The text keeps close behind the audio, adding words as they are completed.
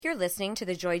You're listening to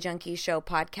the Joy Junkie Show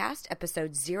podcast,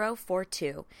 episode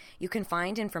 042. You can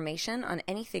find information on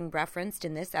anything referenced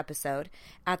in this episode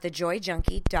at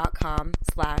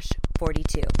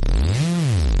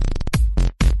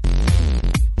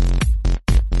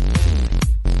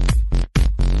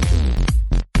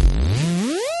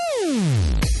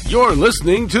You're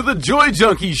listening to the Joy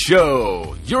Junkie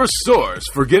Show, your source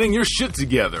for getting your shit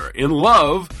together in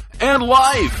love and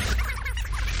life.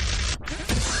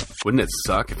 Wouldn't it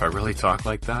suck if I really talked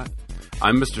like that?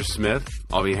 I'm Mr. Smith.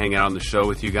 I'll be hanging out on the show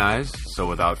with you guys. So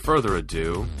without further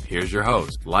ado, here's your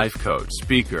host, life coach,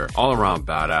 speaker, all-around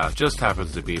badass, just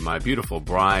happens to be my beautiful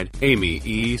bride, Amy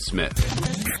E. Smith.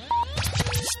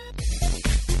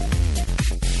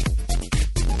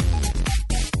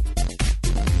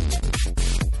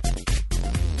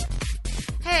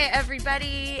 Hey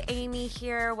everybody, Amy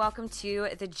here. Welcome to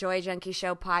the Joy Junkie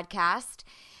Show podcast,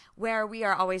 where we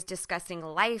are always discussing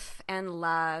life and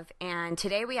love. And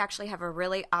today we actually have a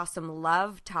really awesome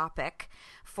love topic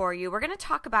for you. We're going to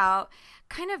talk about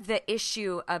kind of the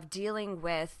issue of dealing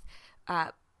with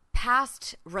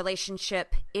past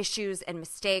relationship issues and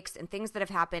mistakes and things that have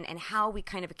happened, and how we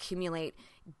kind of accumulate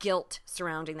guilt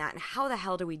surrounding that, and how the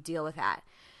hell do we deal with that.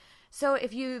 So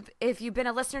if you've been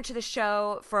a listener to the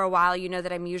show for a while, you know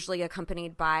that I'm usually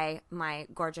accompanied by my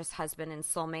gorgeous husband and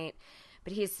soulmate.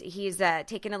 But he's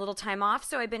taken a little time off,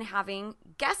 so I've been having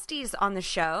guesties on the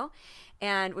show,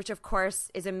 and which of course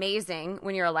is amazing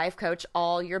when you're a life coach.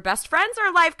 All your best friends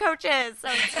are life coaches,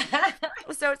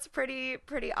 so it's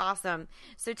pretty awesome.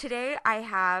 So today I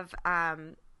have a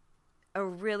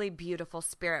really beautiful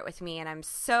spirit with me, and I'm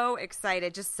so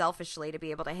excited, just selfishly, to be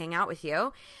able to hang out with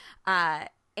you.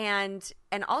 And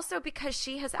also because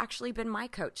she has actually been my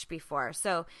coach before.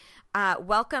 So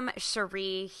welcome,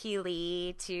 Cherie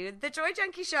Healey, to the Joy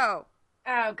Junkie Show.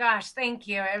 Oh, gosh, thank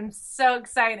you. I'm so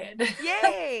excited.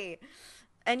 Yay!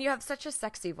 And you have such a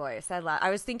sexy voice. I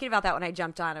was thinking about that when I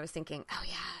jumped on. I was thinking, oh,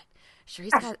 yeah,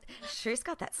 Cherie's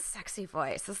got that sexy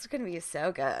voice. This is going to be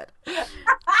so good.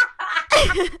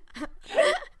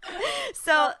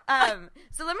 So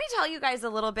let me tell you guys a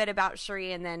little bit about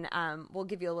Cherie, and then we'll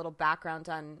give you a little background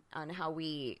on how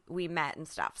we met and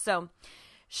stuff. So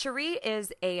Cherie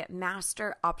is a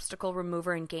master obstacle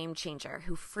remover and game changer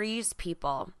who frees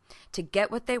people to get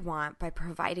what they want by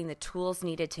providing the tools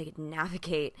needed to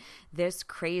navigate this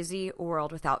crazy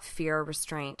world without fear or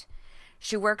restraint.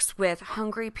 She works with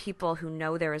hungry people who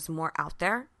know there is more out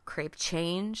there, crave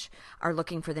change, are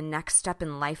looking for the next step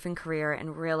in life and career,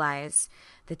 and realize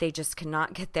that they just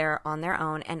cannot get there on their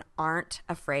own and aren't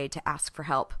afraid to ask for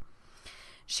help.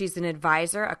 She's an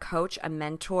advisor, a coach, a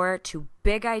mentor to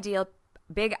big idea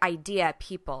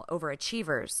people,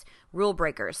 overachievers, rule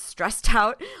breakers, stressed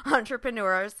out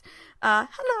entrepreneurs,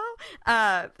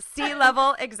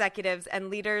 C-level executives, and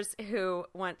leaders who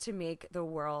want to make the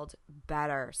world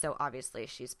better. So obviously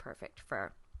she's perfect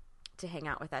to hang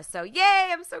out with us. So yay,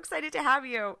 I'm so excited to have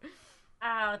you.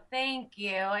 Oh, thank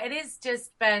you. It has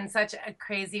just been such a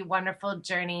crazy, wonderful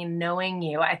journey knowing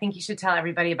you. I think you should tell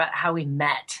everybody about how we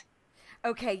met.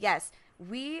 Okay, yes.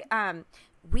 We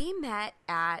met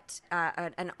at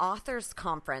an authors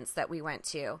conference that we went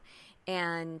to,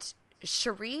 and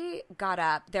Cherie got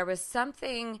up. There was some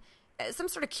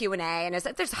sort of Q&A, and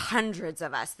there's hundreds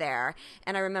of us there.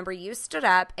 And I remember you stood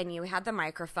up and you had the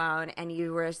microphone, and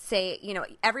you were saying,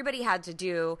 everybody had to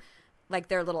do like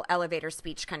their little elevator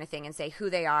speech kind of thing and say who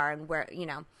they are and where,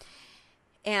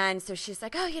 And so she's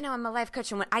like, oh, I'm a life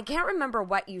coach. And I can't remember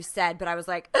what you said, but I was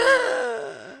like,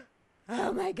 oh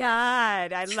my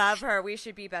God, I love her. We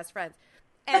should be best friends.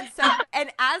 And so, and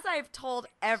as I've told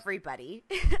everybody,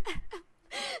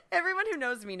 everyone who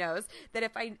knows me knows that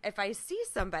if I see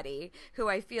somebody who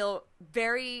I feel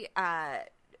very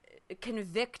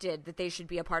convicted that they should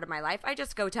be a part of my life, I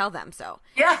just go tell them so.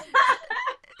 Yeah.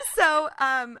 So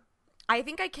I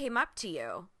think I came up to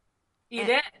you. You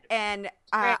did. And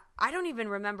I don't even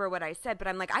remember what I said, but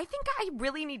I'm like, I think I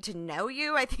really need to know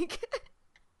you. I think...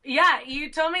 Yeah,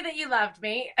 you told me that you loved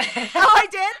me. Oh, I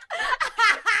did?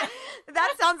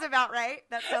 That sounds about right.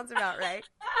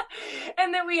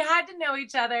 And then we had to know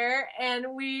each other,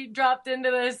 and we dropped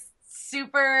into this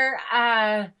super,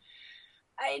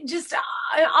 just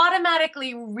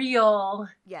automatically real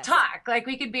talk. Like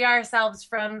we could be ourselves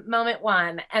from moment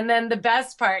one. And then the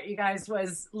best part, you guys,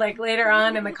 was like later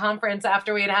on in the conference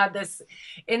after we had this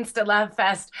Insta Love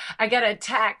Fest, I get a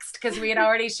text because we had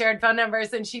already shared phone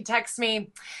numbers, and she texts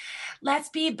me, let's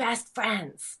be best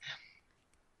friends.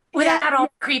 without all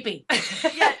creepy.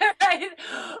 Yeah. Right?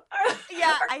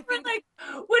 Yeah, I think like,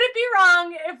 would it be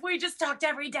wrong if we just talked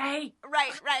every day?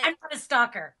 Right. I'm not a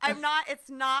stalker. It's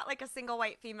not like a single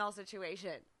white female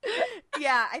situation.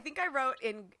 Yeah, I think I wrote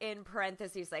in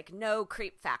parentheses like no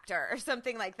creep factor or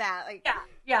something like that. Like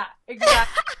Yeah,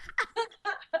 exactly.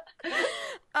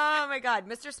 Oh my God.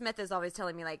 Mr. Smith is always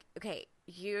telling me like, okay,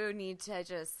 you need to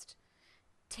just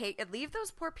leave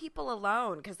those poor people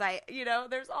alone. Cause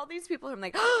there's all these people who I'm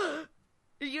like, oh,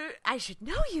 I should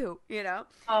know you,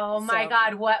 Oh my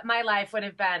God. What my life would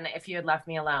have been if you had left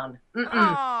me alone.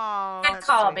 Oh, good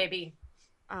call, baby.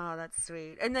 Oh, that's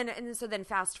sweet. And then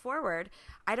fast forward,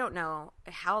 I don't know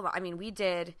how long. I mean, we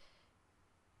did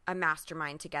a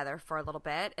mastermind together for a little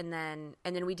bit, and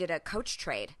then we did a coach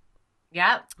trade.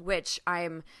 Yeah. Which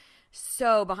I'm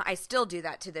so behind. I still do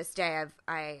that to this day.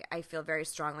 I feel very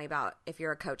strongly about if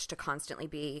you're a coach to constantly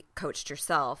be coached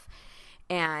yourself.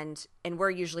 And we're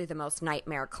usually the most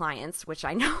nightmare clients, which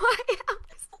I know I am.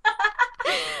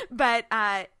 But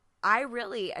I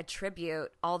really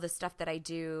attribute all the stuff that I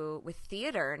do with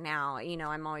theater now.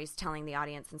 I'm always telling the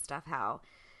audience and stuff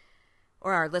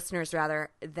or our listeners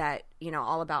rather, that,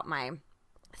 all about my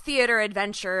theater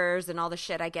adventures and all the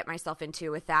shit I get myself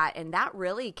into with that. And that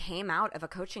really came out of a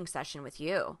coaching session with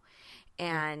you.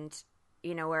 And,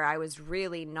 where I was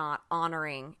really not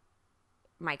honoring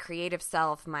my creative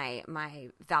self, my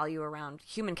value around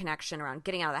human connection, around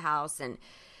getting out of the house. And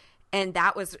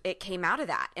it came out of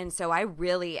that. And so I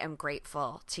really am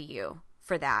grateful to you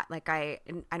for that. Like I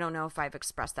don't know if I've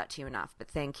expressed that to you enough, but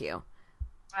thank you.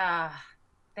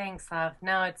 Thanks, love.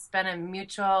 No, it's been a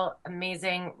mutual,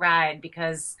 amazing ride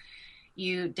because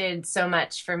you did so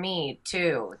much for me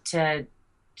too, to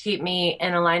keep me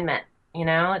in alignment,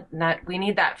 that we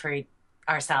need that for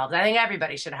ourselves. I think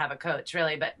everybody should have a coach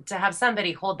really, but to have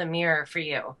somebody hold the mirror for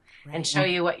you and show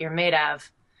you what you're made of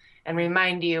and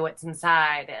remind you what's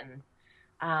inside.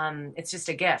 And it's just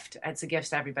a gift. It's a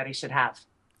gift everybody should have.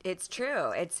 It's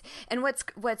true. And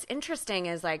what's interesting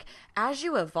is like, as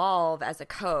you evolve as a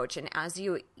coach and as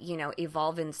you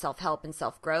evolve in self-help and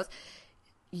self-growth,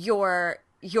 your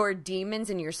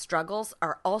demons and your struggles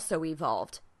are also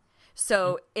evolved.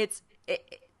 So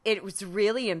it was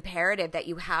really imperative that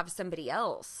you have somebody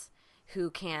else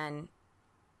who can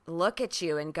look at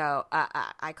you and go,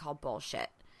 I call bullshit,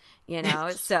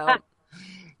 so,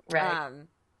 right.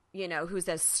 Who's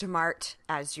as smart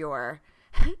as your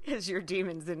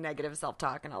demons and negative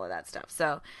self-talk and all of that stuff.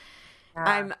 So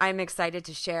I'm excited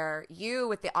to share you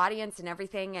with the audience and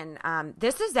everything. And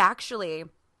this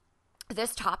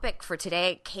topic for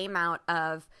today came out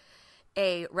of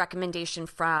a recommendation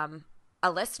from a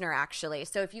listener, actually.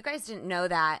 So if you guys didn't know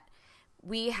that,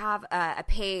 we have a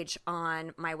page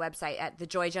on my website at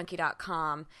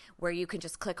thejoyjunkie.com where you can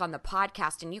just click on the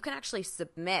podcast and you can actually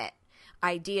submit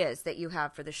ideas that you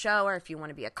have for the show, or if you want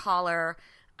to be a caller.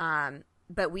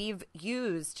 But we've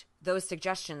used those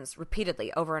suggestions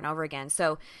repeatedly over and over again.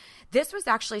 So this was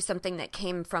actually something that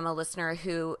came from a listener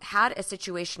who had a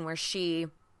situation where she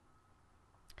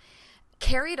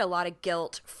carried a lot of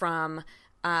guilt from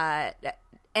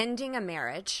ending a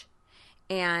marriage,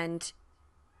 and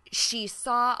she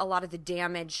saw a lot of the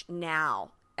damage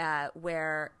now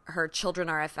where her children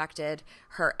are affected,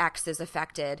 her ex is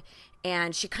affected,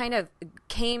 and she kind of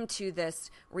came to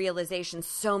this realization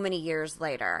so many years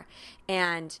later.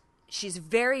 And she's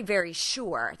very, very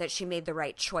sure that she made the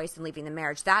right choice in leaving the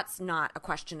marriage. That's not a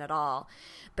question at all.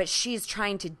 But she's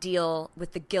trying to deal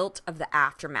with the guilt of the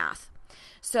aftermath.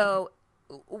 So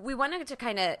we wanted to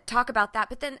kind of talk about that.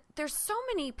 But then there's so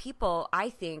many people,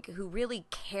 I think, who really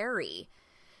carry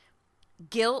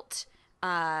guilt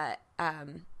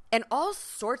and all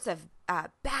sorts of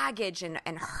baggage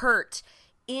and hurt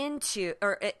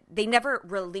they never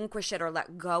relinquish it or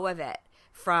let go of it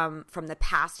from the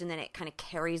past, and then it kind of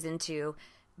carries into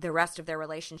the rest of their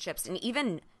relationships and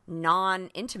even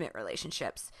non-intimate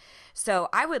relationships. So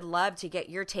I would love to get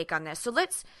your take on this. So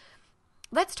let's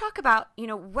talk about,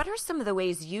 what are some of the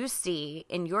ways you see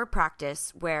in your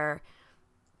practice where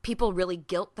people really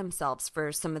guilt themselves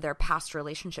for some of their past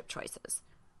relationship choices?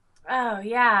 Oh,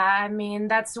 yeah. I mean,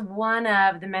 that's one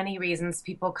of the many reasons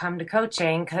people come to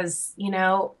coaching because,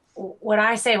 what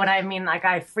I mean, like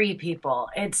I free people,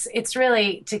 it's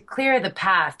really to clear the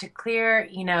path, to clear,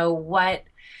 what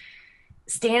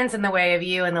stands in the way of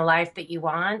you and the life that you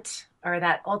want, or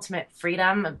that ultimate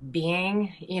freedom of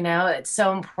being, it's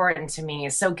so important to me.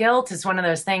 So guilt is one of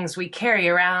those things we carry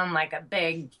around like a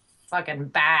big fucking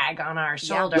bag on our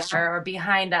shoulder or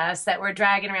behind us that we're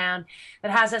dragging around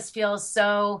that has us feel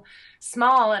so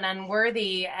small and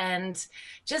unworthy and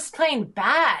just plain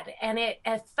bad. And it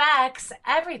affects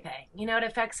everything. You know, it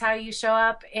affects how you show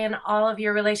up in all of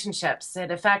your relationships. It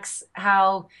affects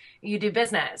how you do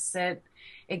business. It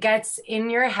gets in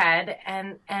your head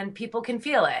and people can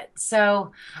feel it.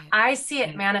 So I see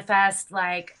it manifest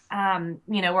like,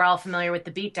 you know, we're all familiar with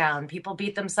the beat down. People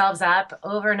beat themselves up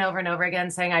over and over and over again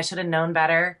saying, I should have known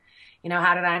better. You know,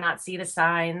 how did I not see the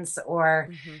signs? Or,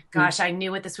 gosh, I knew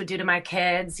what this would do to my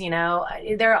kids. You know,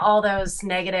 there are all those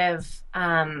negative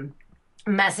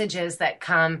messages that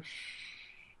come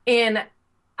in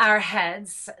our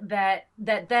heads that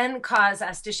then cause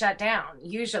us to shut down.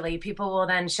 Usually people will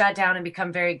then shut down and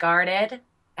become very guarded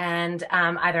and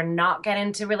either not get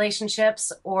into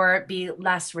relationships or be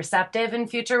less receptive in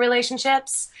future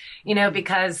relationships, you know,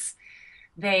 because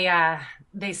they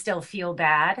still feel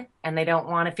bad and they don't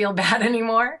want to feel bad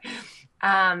anymore.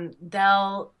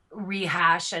 They'll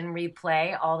rehash and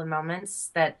replay all the moments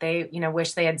that they, you know,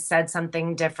 wish they had said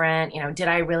something different. You know, did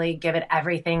I really give it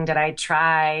everything? Did I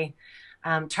try?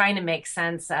 Trying to make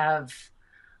sense of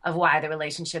why the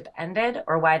relationship ended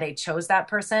or why they chose that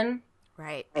person.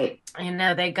 Right. You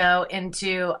know, they go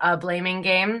into a blaming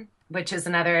game, which is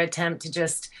another attempt to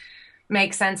just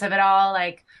make sense of it all.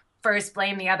 Like first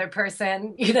blame the other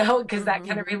person, you know, because that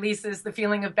kind of releases the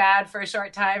feeling of bad for a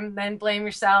short time, then blame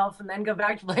yourself and then go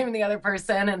back to blaming the other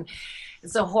person. And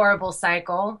it's a horrible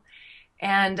cycle.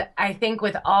 And I think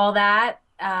with all that,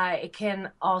 it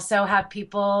can also have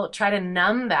people try to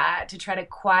numb that, to try to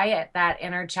quiet that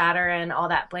inner chatter and all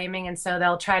that blaming. And so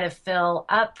they'll try to fill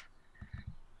up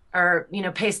or, you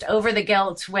know, paste over the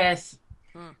guilt with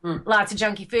lots of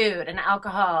junky food and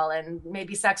alcohol and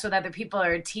maybe sex with other people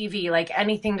or TV, like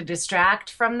anything to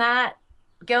distract from that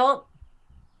guilt.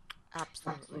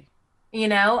 Absolutely. You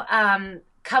know,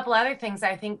 couple other things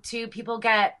I think too, people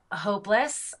get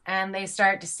hopeless and they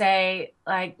start to say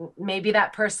like, maybe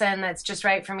that person that's just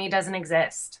right for me doesn't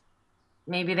exist.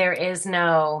 Maybe there is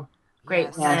no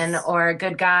great woman or a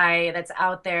good guy that's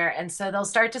out there. And so they'll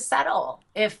start to settle.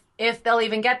 If they'll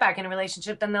even get back in a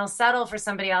relationship, then they'll settle for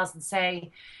somebody else and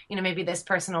say, you know, maybe this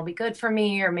person will be good for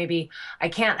me, or maybe I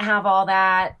can't have all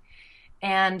that.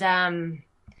 And,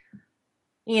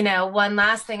 you know, one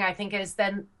last thing I think is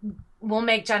then we'll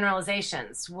make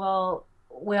generalizations. We'll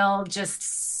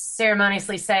just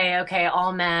ceremoniously say, okay,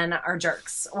 all men are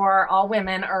jerks or all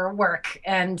women are work,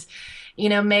 and, you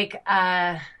know, make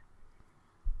a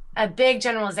big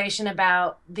generalization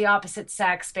about the opposite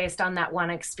sex based on that one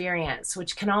experience,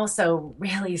 which can also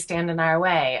really stand in our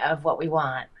way of what we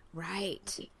want.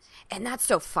 Right. And that's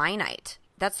so finite.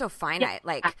 Yeah.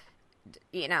 Like,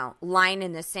 you know, line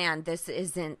in the sand, this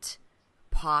isn't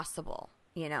possible.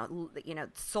 You know,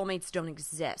 soulmates don't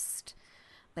exist.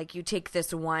 Like you take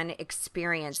this one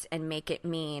experience and make it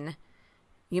mean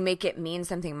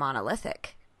something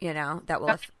monolithic, you know, that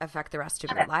will affect the rest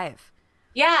of your life.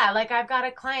 Yeah. Like I've got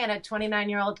a client, a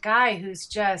 29-year-old guy who's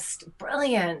just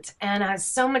brilliant and has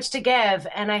so much to give.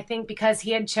 And I think because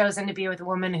he had chosen to be with a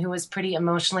woman who was pretty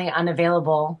emotionally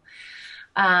unavailable,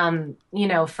 you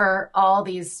know, for all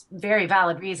these very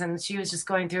valid reasons, she was just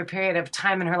going through a period of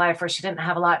time in her life where she didn't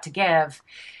have a lot to give.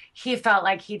 He felt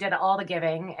like he did all the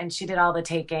giving and she did all the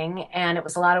taking, and it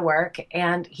was a lot of work,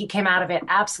 and he came out of it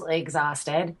absolutely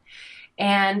exhausted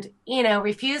and, you know,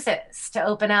 refuses to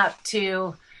open up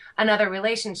to another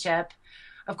relationship.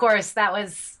 Of course, that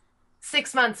was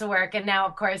 6 months of work. And now,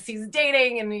 of course, he's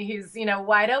dating and he's, you know,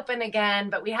 wide open again.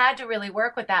 But we had to really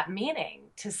work with that meaning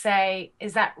to say,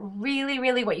 is that really,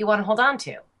 really what you want to hold on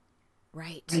to?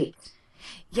 Right.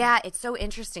 Yeah, it's so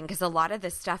interesting because a lot of the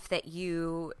stuff that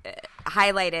you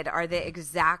highlighted are the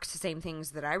exact same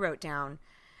things that I wrote down.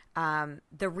 The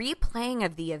replaying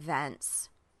of the events,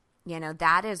 you know,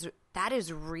 that is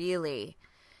really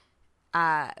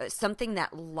something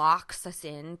that locks us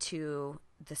into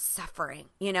the suffering,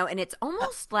 you know, and it's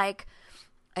almost like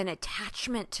an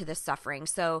attachment to the suffering.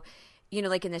 So, you know,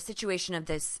 like in the situation of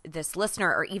this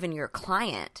listener or even your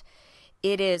client,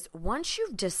 it is once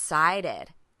you've decided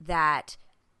that,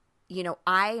 you know,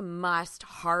 I must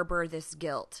harbor this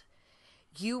guilt,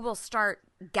 you will start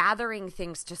gathering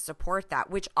things to support that,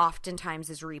 which oftentimes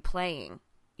is replaying.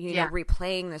 You know,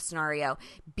 replaying the scenario,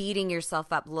 beating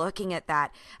yourself up, looking at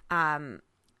that,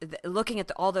 looking at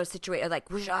all those situations, like,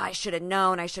 I should have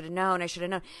known.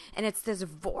 And it's this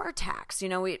vortex. You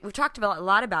know, we've talked about a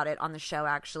lot about it on the show,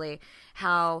 actually,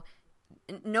 how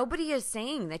nobody is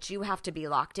saying that you have to be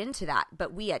locked into that,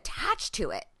 but we attach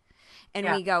to it. And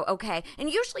we go, okay.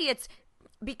 And usually it's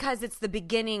because it's the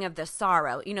beginning of the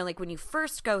sorrow. You know, like when you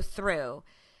first go through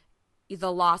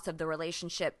the loss of the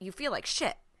relationship, you feel like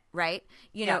shit. Right?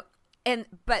 You know,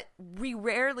 But we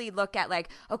rarely look at like,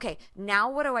 okay, now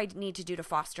what do I need to do to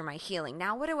foster my healing?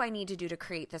 Now what do I need to do to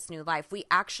create this new life? We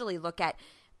actually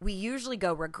we usually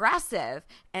go regressive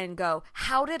and go,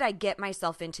 how did I get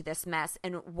myself into this mess?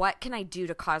 And what can I do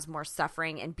to cause more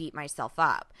suffering and beat myself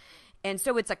up? And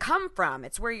so it's a come from.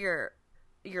 It's where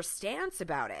your stance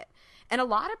about it. And a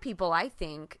lot of people, I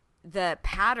think, the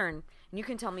pattern, and you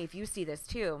can tell me if you see this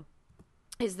too,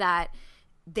 is that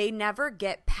they never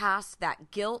get past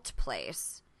that guilt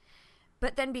place.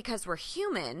 But then because we're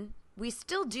human, we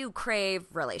still do crave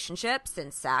relationships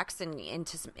and sex and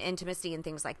intimacy and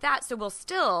things like that. So we'll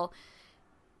still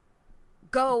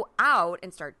go out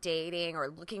and start dating or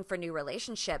looking for new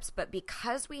relationships. But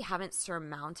because we haven't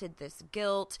surmounted this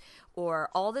guilt or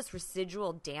all this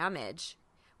residual damage,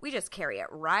 we just carry it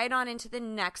right on into the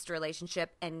next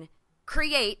relationship and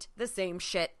create the same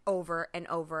shit over and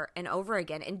over and over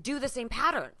again and do the same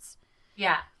patterns.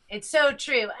 Yeah, it's so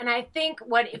true. And I think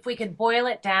if we could boil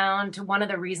it down to one of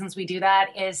the reasons we do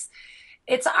that is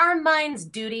it's our mind's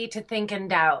duty to think and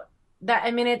doubt.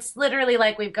 It's literally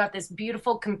like we've got this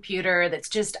beautiful computer that's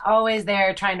just always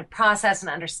there trying to process and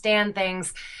understand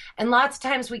things. And lots of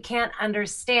times we can't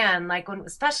understand, like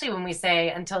especially when we say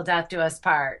until death do us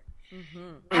part.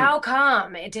 Mm-hmm. How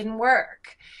come it didn't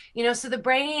work? So the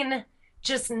brain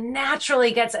just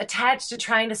naturally gets attached to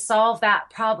trying to solve that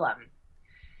problem,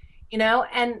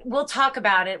 and we'll talk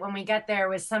about it when we get there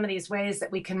with some of these ways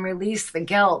that we can release the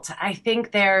guilt. I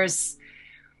think there's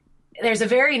a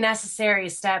very necessary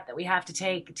step that we have to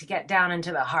take to get down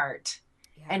into the heart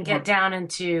and get down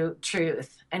into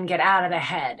truth and get out of the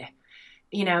head,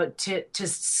 to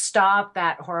stop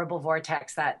that horrible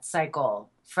vortex, that cycle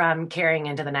from carrying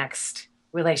into the next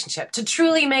relationship, to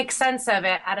truly make sense of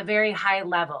it at a very high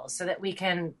level so that we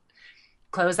can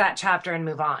close that chapter and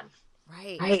move on.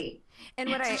 Right. And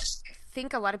what I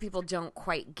think a lot of people don't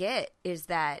quite get is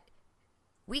that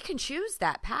we can choose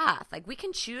that path. Like we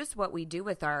can choose what we do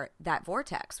with that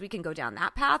vortex. We can go down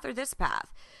that path or this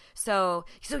path. So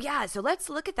let's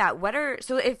look at that.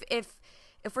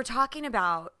 If we're talking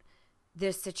about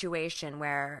this situation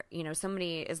where,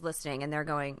 somebody is listening and they're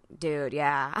going, dude,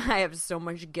 yeah, I have so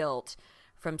much guilt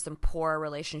from some poor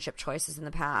relationship choices in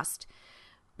the past.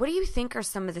 What do you think are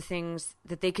some of the things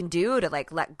that they can do to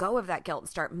like let go of that guilt and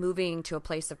start moving to a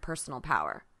place of personal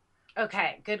power?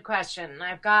 Okay, good question.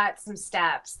 I've got some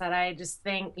steps that I just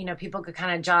think, people could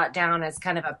kind of jot down as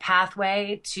kind of a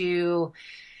pathway to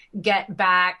get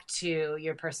back to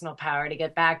your personal power, to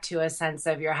get back to a sense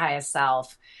of your highest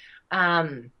self.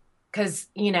 Because,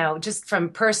 just from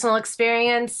personal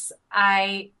experience,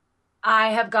 I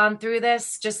have gone through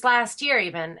this just last year,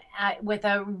 even with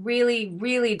a really,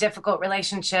 really difficult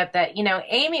relationship that,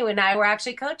 Amy and I were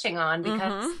actually coaching on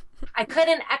because I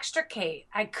couldn't extricate.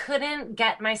 I couldn't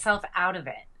get myself out of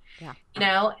it,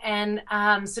 and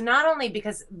so not only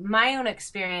because my own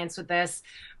experience with this,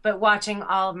 but watching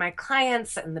all of my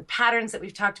clients and the patterns that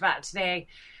we've talked about today,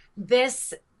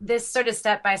 this sort of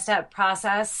step-by-step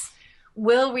process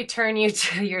will return you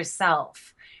to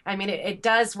yourself. It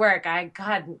does work.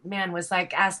 Was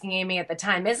like asking Amy at the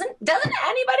time, doesn't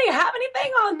anybody have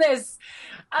anything on this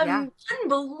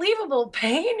unbelievable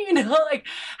pain? Like,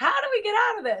 how do we get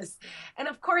out of this? And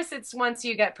of course, it's once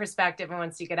you get perspective and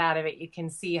once you get out of it, you can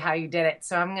see how you did it.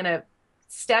 So I'm going to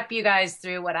step you guys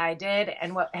through what I did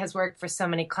and what has worked for so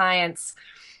many clients.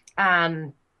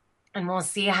 And we'll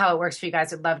see how it works for you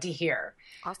guys. I'd love to hear.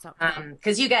 Awesome.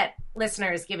 Because you get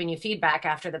listeners giving you feedback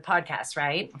after the podcast,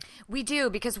 right? We do,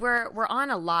 because we're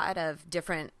on a lot of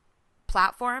different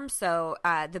platforms. So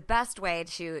the best way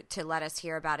to let us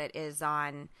hear about it is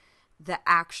on the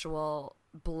actual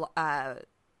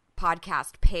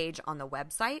podcast page on the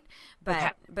website.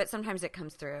 But sometimes it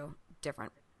comes through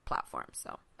different platforms.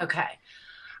 So okay.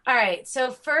 All right. So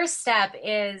first step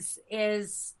is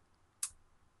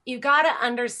you got to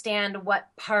understand what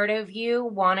part of you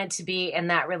wanted to be in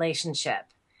that relationship.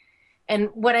 And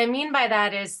what I mean by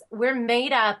that is we're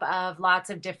made up of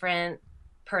lots of different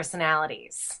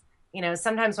personalities.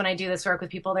 Sometimes when I do this work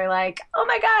with people, they're like, oh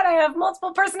my God, I have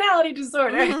multiple personality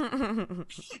disorder.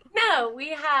 No, we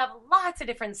have lots of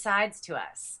different sides to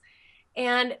us.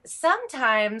 And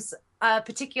sometimes a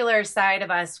particular side of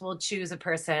us will choose a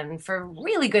person for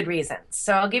really good reasons.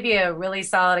 So I'll give you a really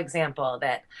solid example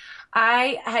that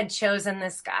I had chosen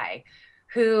this guy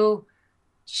who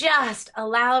just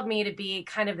allowed me to be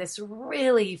kind of this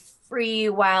really free,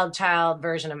 wild child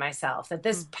version of myself, that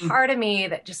this part of me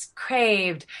that just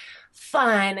craved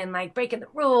fun and like breaking the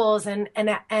rules and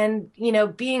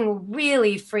being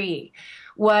really free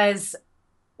was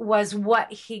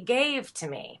what he gave to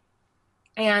me.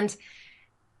 And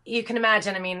you can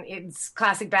imagine, I mean, it's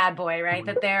classic bad boy, right?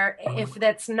 That if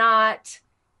that's not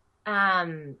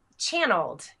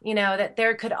channeled, that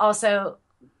there could also,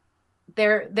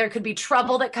 there could be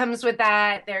trouble that comes with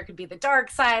that. There could be the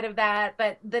dark side of that.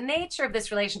 But the nature of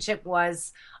this relationship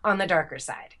was on the darker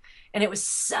side. And it was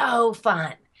so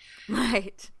fun.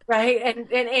 Right. Right. And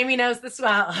Amy knows this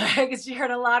well, because she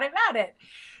heard a lot about it.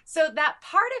 So that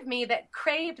part of me that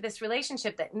craved this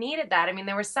relationship, that needed that, I mean,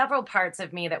 there were several parts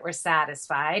of me that were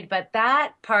satisfied, but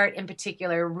that part in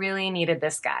particular really needed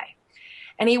this guy.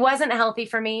 And he wasn't healthy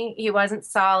for me. He wasn't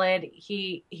solid.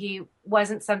 He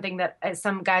wasn't some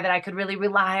guy that I could really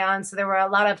rely on. So there were a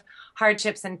lot of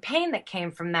hardships and pain that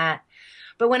came from that.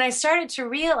 But when I started to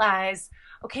realize,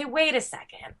 okay, wait a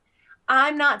second,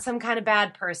 I'm not some kind of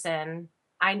bad person.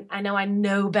 I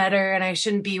know better and I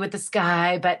shouldn't be with this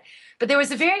guy, but there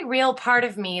was a very real part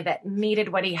of me that needed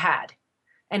what he had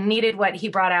and needed what he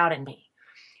brought out in me.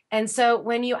 And so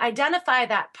when you identify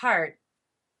that part,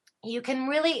 you can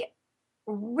really,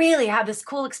 really have this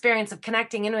cool experience of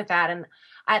connecting in with that. And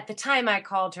at the time I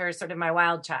called her sort of my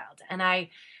wild child. And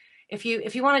if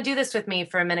you want to do this with me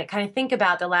for a minute, kind of think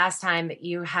about the last time that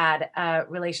you had a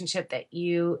relationship that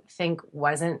you think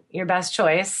wasn't your best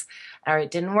choice, or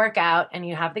it didn't work out and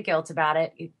you have the guilt about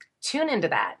it. You tune into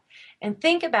that and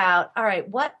think about, all right,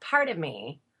 what part of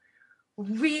me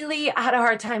really had a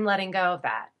hard time letting go of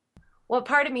that? What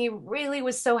part of me really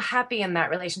was so happy in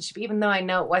that relationship, even though I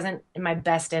know it wasn't in my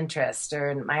best interest or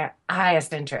in my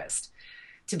highest interest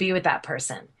to be with that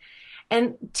person?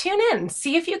 And tune in,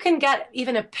 see if you can get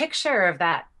even a picture of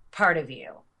that part of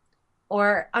you,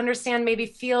 or understand, maybe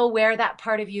feel where that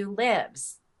part of you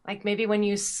lives. Like maybe when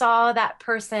you saw that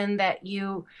person that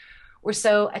you were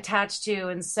so attached to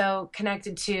and so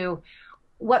connected to,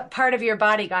 what part of your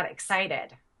body got excited?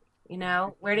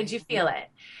 Where did you feel it?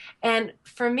 And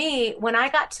for me, when I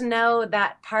got to know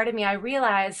that part of me, I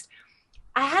realized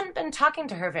I hadn't been talking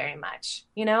to her very much.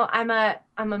 I'm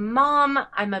a mom,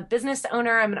 I'm a business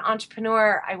owner, I'm an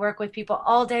entrepreneur. I work with people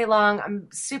all day long. I'm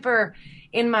super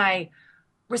in my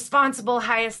responsible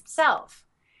highest self.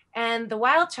 And the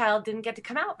wild child didn't get to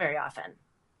come out very often.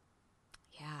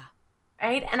 Yeah.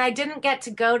 Right? And I didn't get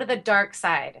to go to the dark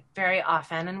side very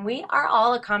often. And we are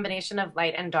all a combination of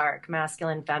light and dark,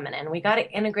 masculine, feminine. We got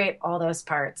to integrate all those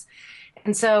parts.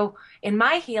 And so in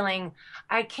my healing,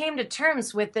 I came to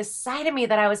terms with this side of me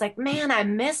that I was like, man, I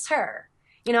miss her.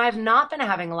 I've not been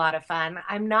having a lot of fun.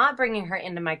 I'm not bringing her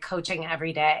into my coaching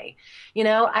every day.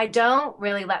 I don't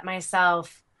really let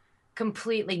myself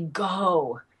completely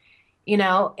go,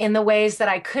 in the ways that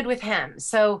I could with him.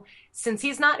 So since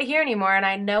he's not here anymore, and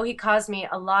I know he caused me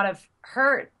a lot of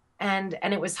hurt, and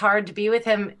it was hard to be with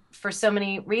him for so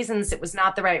many reasons, it was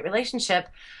not the right relationship.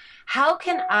 How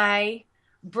can I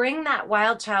bring that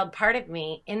wild child part of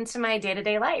me into my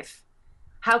day-to-day life?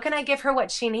 How can I give her what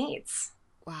she needs?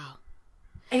 Wow.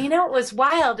 And what was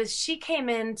wild is she came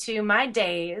into my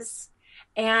days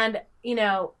and,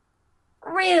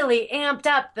 really amped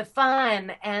up the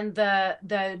fun and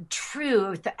the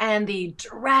truth and the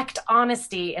direct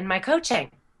honesty in my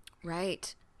coaching.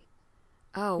 Right.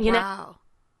 Oh, wow.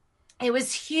 It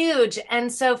was huge.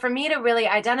 And so for me to really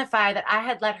identify that I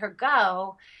had let her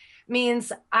go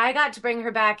means I got to bring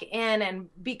her back in and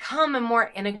become a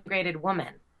more integrated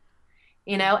woman,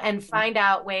 and find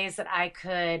out ways that I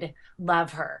could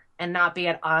love her and not be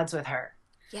at odds with her.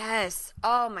 Yes.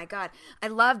 Oh my God. I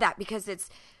love that, because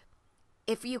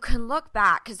if you can look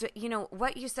back, because,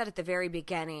 what you said at the very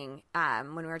beginning,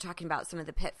 when we were talking about some of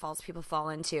the pitfalls people fall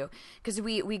into, because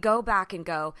we go back and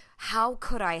go, how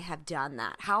could I have done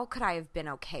that? How could I have been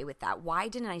okay with that? Why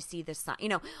didn't I see this sign?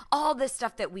 All this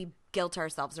stuff that we guilt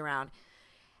ourselves around.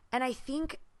 And I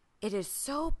think it is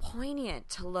so poignant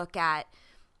to look at,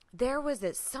 there was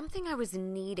something I was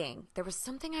needing. There was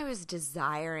something I was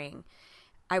desiring.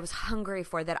 I was hungry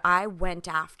for, that I went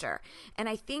after. And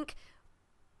I think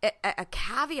a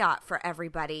caveat for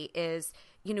everybody is,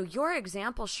 your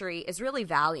example, Cherie, is really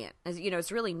valiant.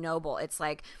 It's really noble. It's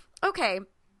like, okay,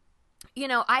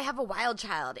 I have a wild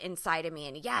child inside of me,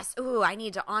 and yes, I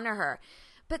need to honor her.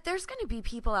 But there's going to be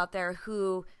people out there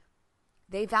who,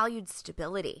 they valued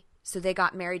stability. So they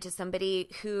got married to somebody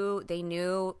who they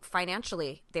knew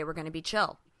financially they were going to be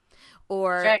chill.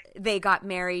 Or Right. They got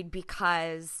married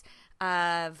because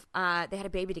of they had a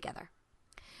baby together.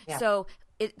 Yeah. So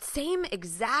same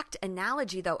exact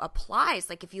analogy, though, applies.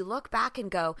 Like if you look back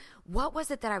and go, what was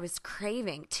it that I was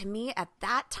craving? To me at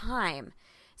that time,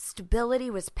 stability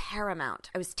was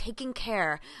paramount. I was taking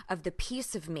care of the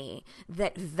piece of me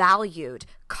that valued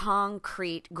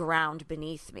concrete ground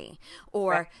beneath me,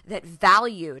 or Right. that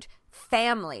valued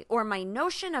family, or my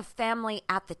notion of family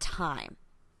at the time.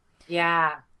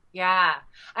 Yeah. Yeah.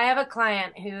 I have a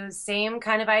client whose same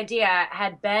kind of idea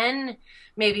had been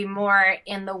maybe more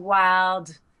in the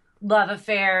wild love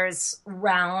affairs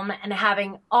realm and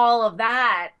having all of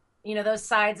that, those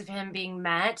sides of him being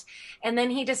met. And then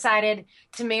he decided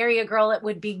to marry a girl that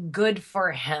would be good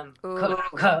for him, quote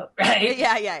unquote, right?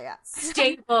 Yeah.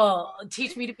 Stable,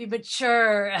 teach me to be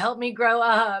mature, help me grow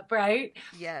up, right?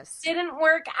 Yes. Didn't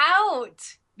work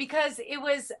out because it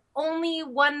was only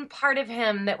one part of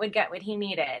him that would get what he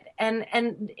needed.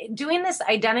 And doing this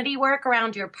identity work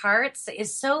around your parts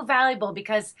is so valuable,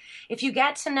 because if you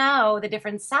get to know the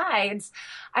different sides,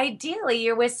 ideally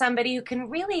you're with somebody who can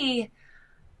really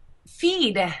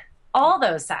feed all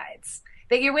those sides,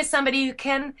 that you're with somebody who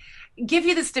can give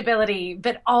you the stability,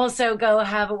 but also go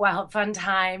have a wild, fun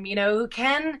time, who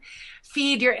can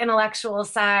feed your intellectual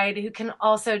side, who can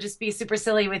also just be super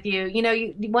silly with you.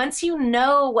 Once you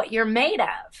know what you're made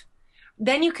of,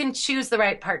 then you can choose the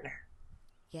right partner.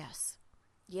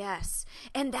 Yes.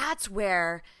 And that's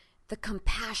where the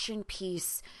compassion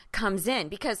piece comes in,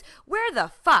 because where the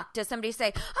fuck does somebody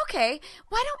say, okay,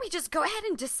 why don't we just go ahead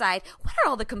and decide what are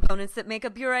all the components that make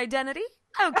up your identity?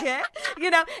 Okay.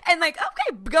 And like,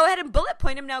 okay, go ahead and bullet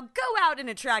point him now. Go out and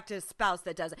attract a spouse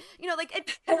that doesn't,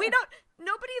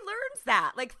 nobody learns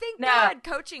that. Like, thank God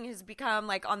coaching has become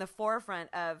like on the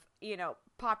forefront of,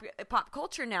 pop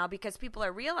culture now, because people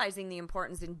are realizing the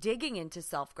importance in digging into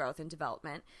self-growth and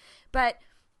development. But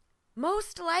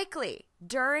most likely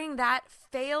during that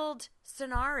failed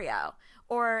scenario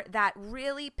or that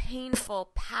really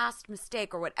painful past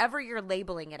mistake or whatever you're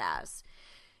labeling it as,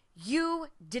 you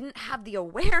didn't have the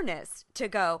awareness to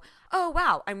go, oh,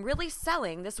 wow, I'm really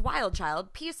selling this wild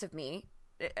child piece of me.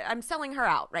 I'm selling her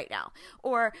out right now.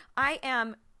 Or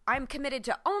I'm committed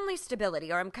to only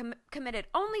stability, or I'm committed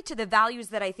only to the values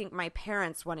that I think my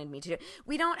parents wanted me to do.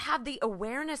 We don't have the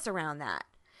awareness around that.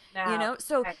 No.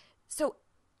 So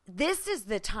this is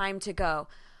the time to go,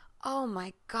 oh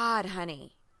my God,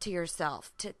 honey, to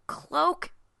yourself, to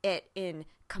cloak it in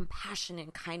compassion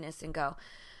and kindness and go,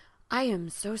 I am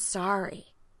so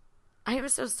sorry. I am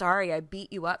so sorry I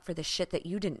beat you up for the shit that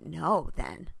you didn't know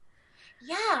then.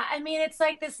 Yeah, I mean, it's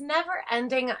like this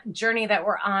never-ending journey that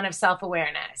we're on of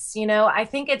self-awareness. I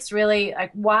think it's really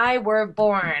like why we're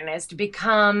born is to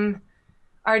become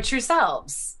our true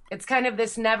selves. It's kind of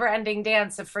this never-ending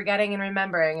dance of forgetting and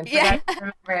remembering and forgetting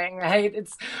and remembering, right?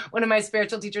 It's one of my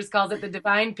spiritual teachers calls it the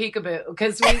divine peekaboo,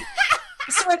 because we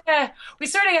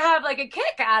sort of have like a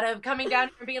kick out of coming down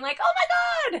here and being like, oh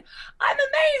my God, I'm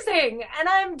amazing and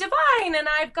I'm divine and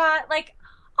I've got like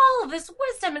all of this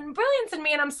wisdom and brilliance in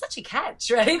me and I'm such a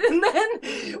catch, right? And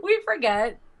then we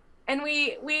forget and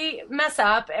we mess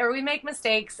up, or we make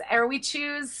mistakes, or we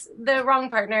choose the wrong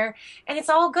partner, and it's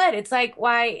all good. It's like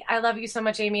why I love you so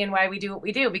much, Amy, and why we do what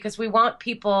we do, because we want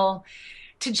people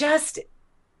to just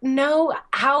know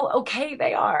how okay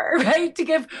they are, right? To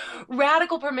give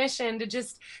radical permission to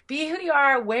just be who you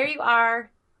are, where you are.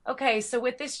 Okay, so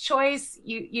with this choice,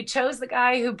 you chose the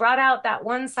guy who brought out that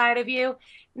one side of you.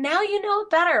 Now you know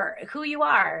better who you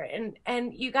are,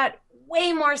 and you got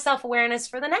way more self-awareness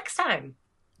for the next time.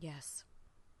 Yes.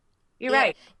 You're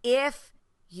right. If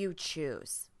you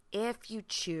choose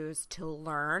to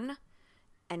learn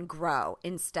and grow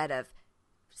instead of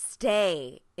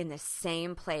stay in the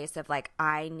same place of like,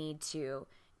 I need to,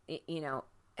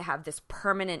 have this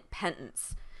permanent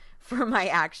penance for my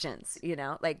actions,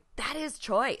 like that is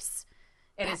choice.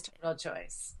 It is total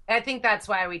choice. I think that's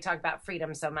why we talk about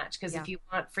freedom so much, because if you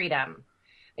want freedom,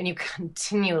 then you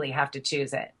continually have to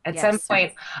choose it. At some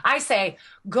point, I say,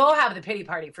 go have the pity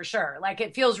party for sure. Like,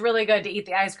 it feels really good to eat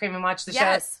the ice cream and watch the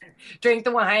show, drink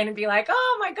the wine and be like,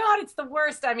 oh my God, it's the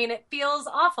worst. I mean, it feels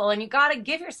awful. And you got to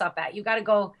give yourself that. You got to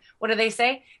go, what do they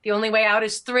say? The only way out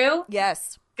is through.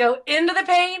 Yes. Go into the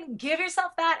pain, give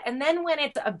yourself that. And then when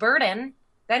it's a burden,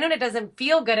 then when it doesn't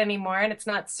feel good anymore and it's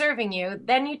not serving you,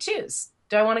 then you choose.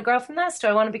 Do I want to grow from this? Do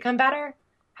I want to become better?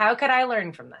 How could I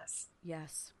learn from this?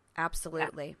 Yes,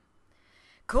 absolutely. Yeah.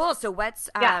 Cool. So what's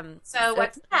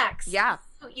what's next? Yeah.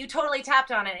 You totally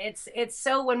tapped on it. It's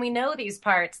so when we know these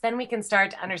parts, then we can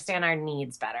start to understand our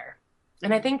needs better.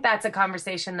 And I think that's a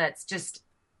conversation that's just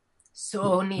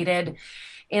so needed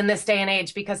in this day and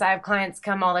age, because I have clients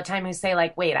come all the time who say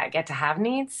like, wait, I get to have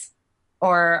needs?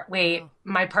 Or wait,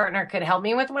 my partner could help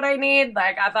me with what I need.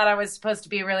 Like, I thought I was supposed to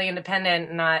be really independent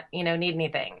and not, need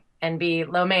anything and be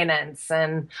low maintenance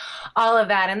and all of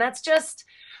that. And that's just,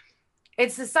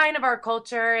 it's a sign of our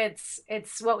culture.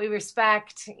 It's what we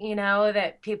respect,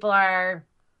 that people are,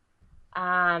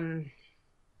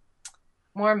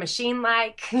 more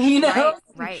machine-like, you know,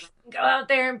 right. Go out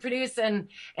there and produce and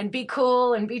be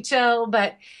cool and be chill,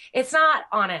 but it's not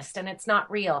honest and it's not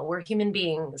real. We're human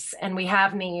beings and we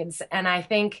have needs. And I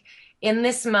think in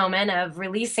this moment of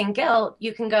releasing guilt,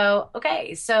 you can go,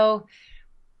 okay, so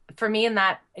for me in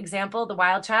that example, the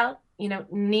wild child, you know,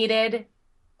 needed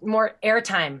more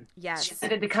airtime. Yes. She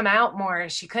needed to come out more.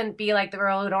 She couldn't be like the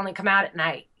girl who'd only come out at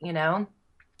night, you know?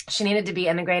 She needed to be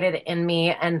integrated in me,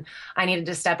 and I needed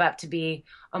to step up to be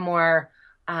a more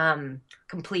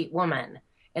complete woman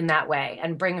in that way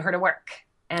and bring her to work.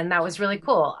 And that was really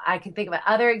cool. I can think of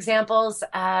other examples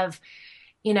of,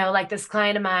 you know, like this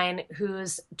client of mine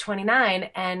who's 29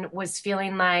 and was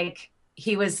feeling like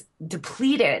he was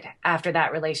depleted after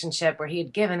that relationship where he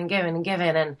had given and given and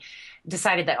given and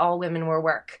decided that all women were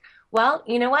work. Well,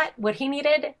 you know what? What he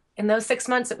needed in those 6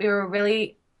 months that we were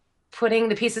really putting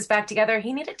the pieces back together,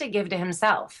 he needed to give to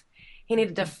himself. He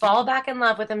needed to fall back in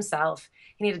love with himself.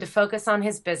 He needed to focus on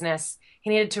his business. He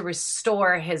needed to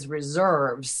restore his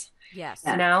reserves. Yes.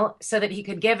 You know, so that he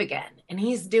could give again. And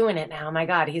he's doing it now. My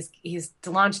God, he's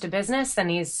launched a business and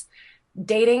he's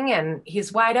dating and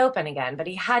he's wide open again, but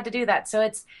he had to do that. So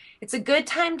it's a good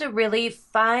time to really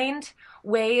find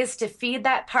ways to feed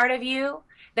that part of you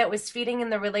that was feeding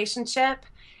in the relationship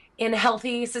in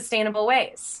healthy, sustainable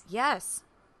ways. Yes.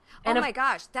 And my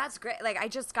gosh, that's great. Like I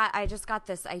just got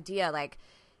this idea, like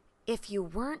if you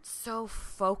weren't so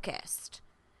focused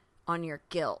on your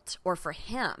guilt, or for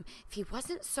him, if he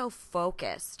wasn't so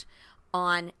focused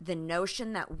on the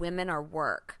notion that women are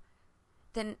work,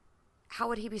 then how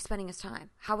would he be spending his time?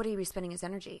 How would he be spending his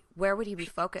energy? Where would he be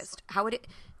focused?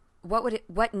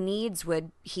 What needs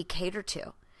would he cater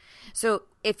to? So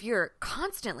if you're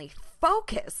constantly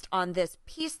focused on this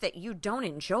piece that you don't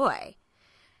enjoy,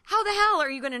 how the hell are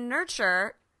you going to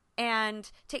nurture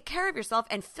and take care of yourself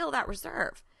and fill that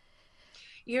reserve?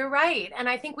 You're right. And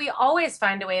I think we always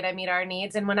find a way to meet our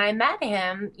needs. And when I met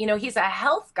him, you know, he's a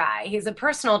health guy. He's a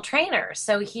personal trainer.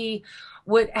 So he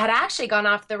had actually gone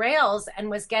off the rails and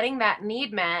was getting that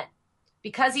need met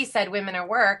because he said women are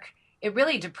work. It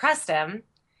really depressed him.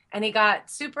 And he got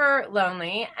super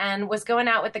lonely and was going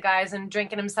out with the guys and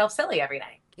drinking himself silly every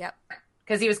night. Yep.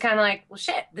 Because he was kind of like, well,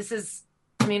 shit,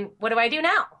 what do I do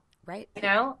now? Right. You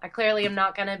know, I clearly am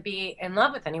not going to be in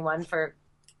love with anyone for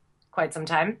quite some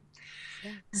time.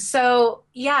 Yeah. So,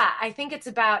 yeah, I think it's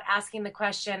about asking the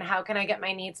question, how can I get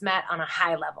my needs met on a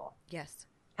high level? Yes.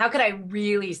 How could I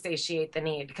really satiate the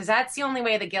need? Because that's the only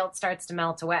way the guilt starts to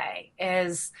melt away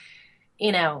is,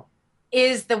 you know,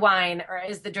 is the wine or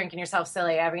is the drinking yourself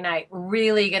silly every night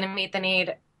really going to meet the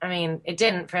need? I mean, it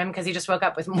didn't for him because he just woke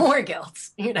up with more guilt,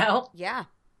 you know? Yeah.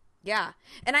 Yeah.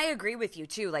 And I agree with you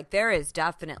too. Like there is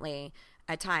definitely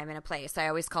a time and a place. I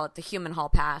always call it the human hall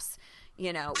pass,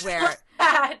 you know, where,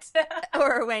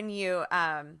 or when you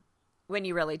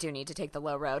really do need to take the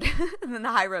low road and then the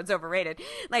high road's overrated.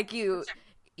 Like you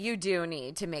do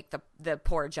need to make the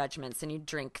poor judgments and you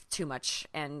drink too much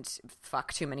and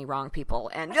fuck too many wrong people.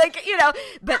 And like, you know,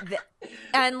 but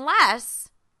unless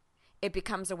it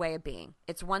becomes a way of being,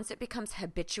 it's once it becomes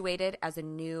habituated as a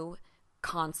new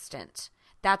constant,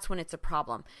 that's when it's a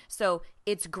problem. So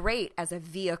it's great as a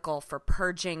vehicle for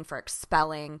purging, for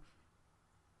expelling,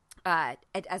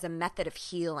 as a method of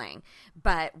healing.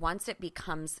 But once it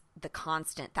becomes the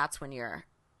constant, that's when you're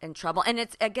in trouble. And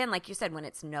it's, again, like you said, when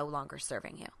it's no longer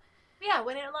serving you. Yeah,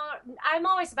 I'm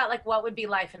always about like what would be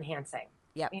life enhancing.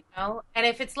 Yep. You know, and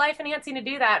if it's life enhancing to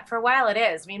do that, for a while it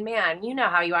is. I mean, man, you know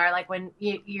how you are. Like when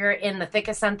you're in the thick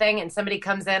of something and somebody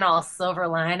comes in all silver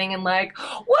lining and like,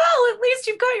 well, at least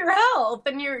you've got your health,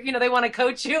 and they want to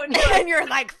coach you, and you're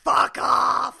like, fuck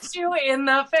off, you in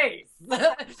the face.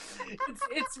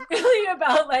 It's really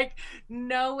about like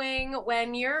knowing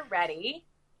when you're ready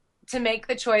to make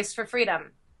the choice for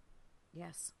freedom.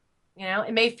 Yes. You know,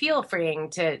 it may feel freeing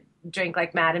to drink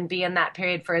like mad and be in that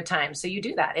period for a time. So you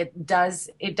do that. It does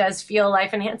feel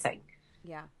life enhancing.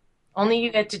 Yeah. Only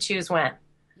you get to choose when.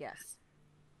 Yes.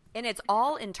 And it's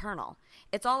all internal.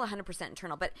 It's all 100%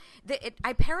 internal. But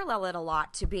I parallel it a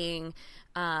lot to being,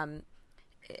 for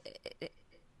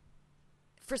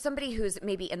somebody who's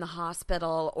maybe in the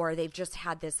hospital or they've just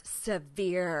had this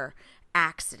severe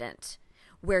accident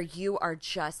where you are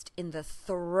just in the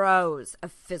throes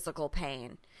of physical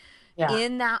pain. Yeah.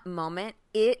 In that moment,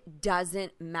 it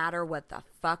doesn't matter what the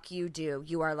fuck you do.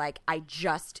 You are like, I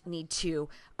just need to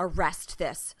arrest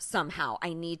this somehow.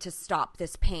 I need to stop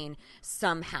this pain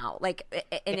somehow.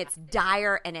 Like, and it's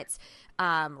dire and it's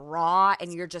raw,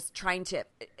 and you're just trying to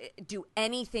do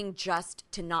anything just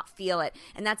to not feel it.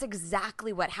 And that's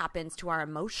exactly what happens to our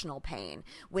emotional pain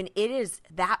when it is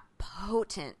that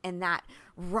potent and that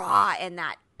raw and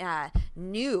that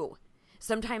new.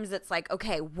 Sometimes it's like,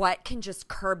 okay, what can just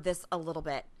curb this a little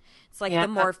bit? It's like the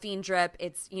morphine drip.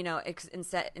 It's,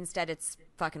 instead it's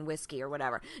fucking whiskey or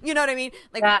whatever. You know what I mean?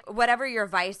 Like whatever your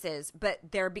vice is, but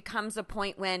there becomes a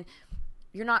point when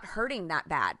you're not hurting that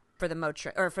bad for the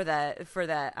Motrin or for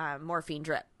the morphine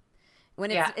drip.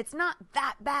 When it's not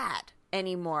that bad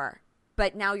anymore,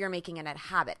 but now you're making it a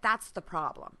habit. That's the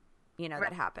problem,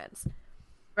 that happens.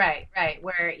 Right.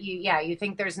 Where you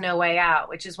think there's no way out,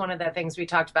 which is one of the things we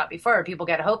talked about before. People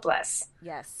get hopeless.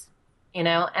 Yes. And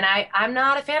I'm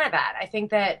not a fan of that. I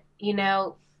think that,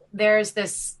 there's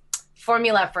this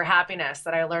formula for happiness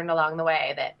that I learned along the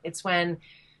way, that it's when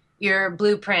your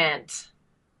blueprint,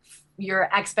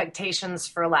 your expectations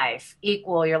for life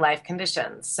equal your life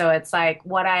conditions. So it's like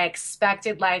what I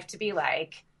expected life to be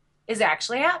like is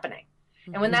actually happening.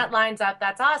 Mm-hmm. And when that lines up,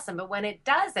 that's awesome. But when it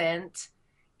doesn't,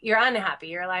 you're unhappy.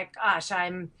 You're like, gosh,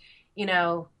 I'm,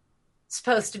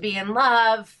 supposed to be in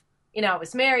love. I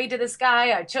was married to this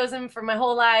guy. I chose him for my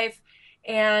whole life,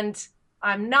 and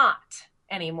I'm not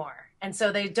anymore. And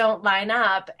so they don't line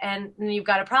up, and you've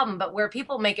got a problem. But where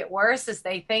people make it worse is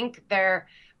they think they're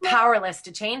powerless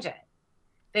to change it.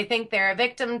 They think they're a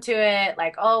victim to it,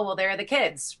 like, oh, well, they're the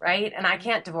kids, right? And I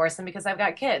can't divorce them because I've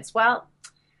got kids. Well,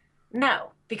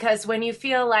 no, because when you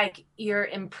feel like you're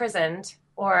imprisoned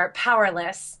or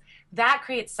powerless, that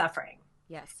creates suffering.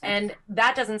 Yes. And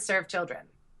that doesn't serve children.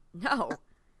 No.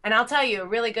 And I'll tell you a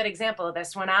really good example of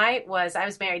this. When I was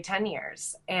married 10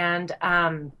 years, and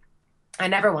I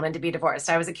never wanted to be divorced.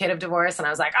 I was a kid of divorce, and I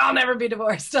was like, I'll never be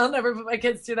divorced. I'll never put my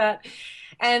kids through that.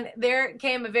 And there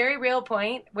came a very real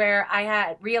point where I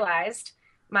had realized,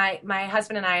 my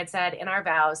husband and I had said in our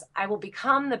vows, I will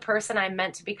become the person I'm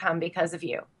meant to become because of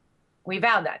you. We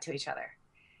vowed that to each other.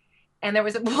 And there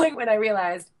was a point when I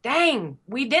realized, dang,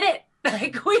 we did it.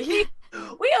 Like we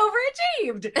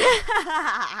overachieved. And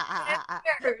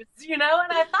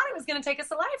I thought it was going to take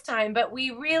us a lifetime, but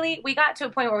we got to a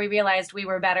point where we realized we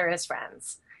were better as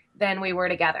friends than we were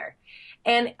together.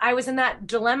 And I was in that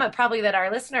dilemma, probably that our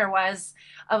listener was,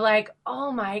 of like,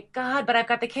 oh my God, but I've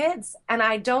got the kids and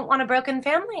I don't want a broken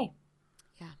family.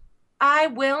 Yeah. I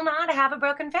will not have a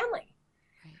broken family.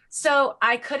 Right. So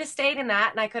I could have stayed in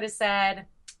that, and I could have said,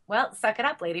 well, suck it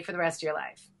up, lady, for the rest of your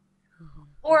life.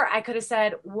 Or I could have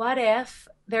said, what if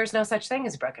there's no such thing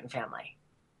as a broken family?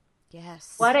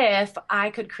 Yes. What if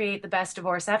I could create the best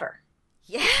divorce ever?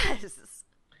 Yes.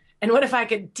 And what if I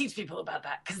could teach people about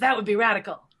that? Because that would be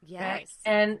radical. Yes.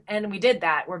 Right? And we did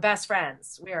that. We're best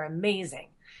friends. We are amazing.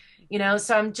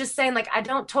 So I'm just saying, like, I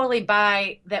don't totally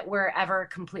buy that we're ever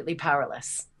completely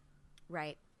powerless.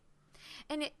 Right.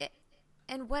 And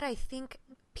what I think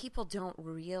people don't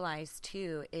realize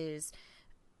too is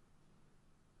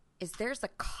there's a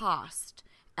cost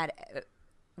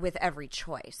with every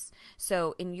choice.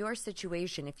 So in your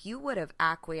situation, if you would have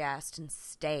acquiesced and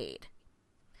stayed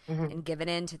and given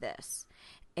into this,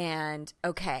 and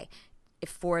okay, if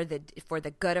for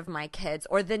the good of my kids,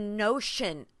 or the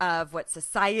notion of what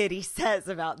society says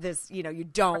about this, you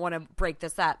don't want to break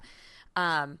this up,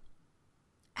 at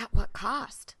what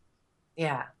cost?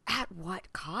 Yeah. At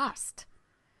what cost?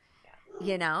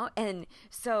 Yeah. And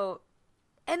so.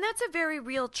 And that's a very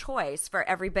real choice for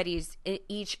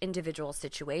each individual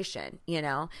situation,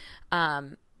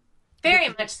 Very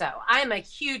much so. I'm a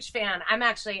huge fan. I'm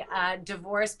actually a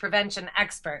divorce prevention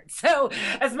expert. So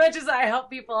as much as I help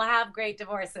people have great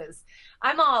divorces,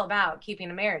 I'm all about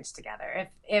keeping a marriage together.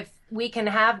 If we can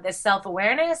have this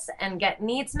self-awareness and get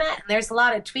needs met, and there's a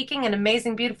lot of tweaking and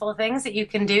amazing, beautiful things that you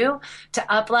can do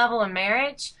to up-level a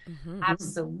marriage,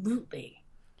 absolutely.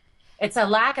 It's a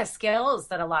lack of skills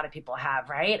that a lot of people have,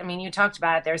 right? I mean, you talked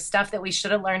about it. There's stuff that we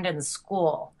should have learned in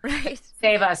school. Right.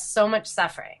 Save us so much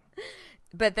suffering.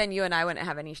 But then you and I wouldn't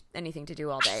have anything to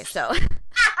do all day, so.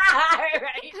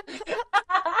 Right.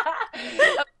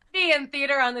 Be in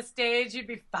theater on the stage, you'd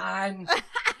be fun.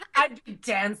 I'd be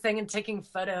dancing and taking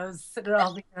photos. It'd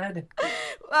all be good.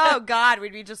 Oh, God,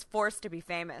 we'd be just forced to be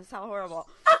famous. How horrible.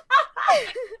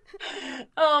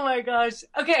 Oh my gosh.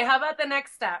 Okay, how about the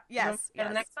next step? Yes. The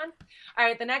next one? All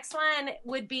right, the next one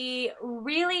would be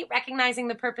really recognizing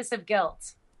the purpose of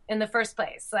guilt in the first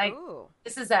place. Like, ooh.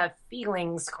 This is a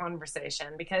feelings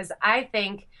conversation, because I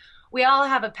think we all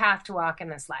have a path to walk in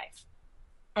this life,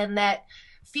 and that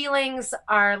feelings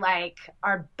are like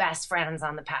our best friends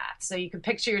on the path. So you can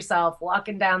picture yourself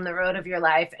walking down the road of your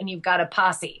life, and you've got a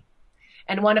posse.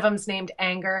 And one of them's named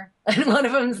anger, and one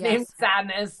of them's named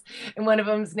sadness, and one of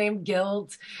them's named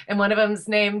guilt, and one of them's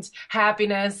named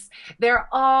happiness. They're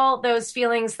all those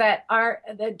feelings that are,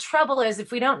 the trouble is,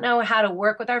 if we don't know how to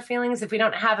work with our feelings, if we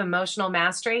don't have emotional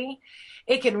mastery,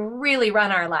 it can really run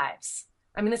our lives.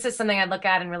 I mean, this is something I look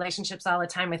at in relationships all the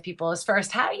time with people is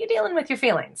first, how are you dealing with your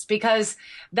feelings? Because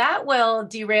that will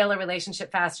derail a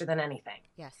relationship faster than anything.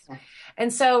 Yes.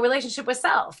 And so relationship with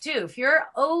self too. If you're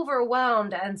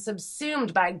overwhelmed and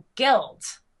subsumed by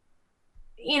guilt,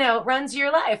 you know, it runs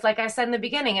your life. Like I said in the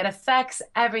beginning, it affects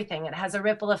everything. It has a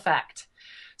ripple effect.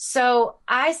 So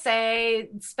I say,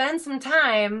 spend some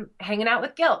time hanging out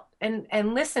with guilt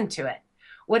and listen to it.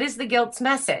 What is the guilt's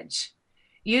message?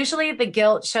 Usually the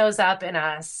guilt shows up in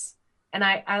us, and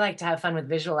I like to have fun with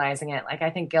visualizing it. Like I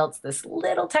think guilt's this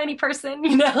little tiny person,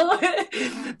 you know,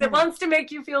 that wants to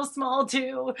make you feel small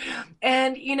too.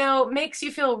 And, you know, makes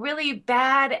you feel really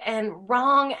bad and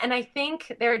wrong. And I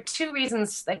think there are two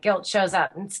reasons that guilt shows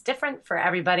up. And it's different for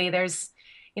everybody. There's,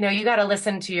 you know, you got to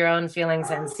listen to your own feelings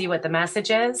and see what the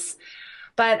message is.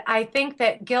 But I think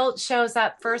that guilt shows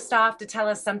up first off to tell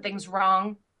us something's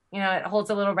wrong. You know, it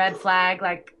holds a little red flag,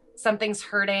 like something's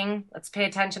hurting. Let's pay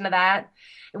attention to that.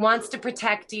 It wants to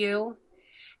protect you.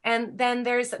 And then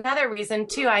there's another reason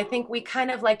too. I think we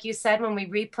kind of, like you said, when we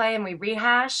replay and we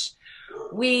rehash,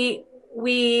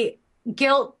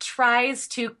 guilt tries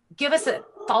to give us a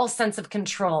false sense of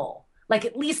control. Like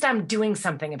at least I'm doing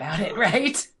something about it,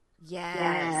 right?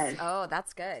 Yes. Oh,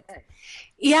 that's good.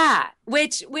 Yeah.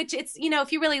 Which it's, you know,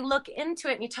 if you really look into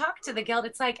it and you talk to the guilt,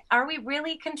 it's like, are we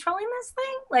really controlling this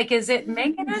thing? Like, is it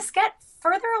making us get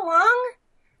further along?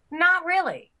 Not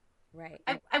really. Right.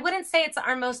 I wouldn't say it's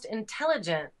our most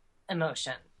intelligent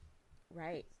emotion.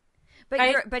 Right.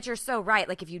 But you're so right.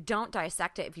 Like if you don't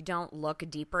dissect it, if you don't look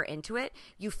deeper into it,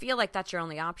 you feel like that's your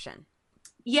only option.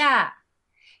 Yeah.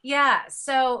 Yeah.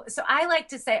 So I like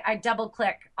to say I double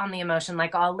click on the emotion.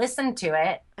 Like I'll listen to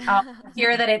it. I'll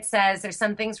hear that it says there's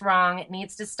something's wrong. It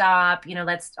needs to stop. You know,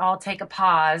 let's all take a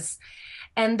pause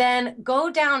and then go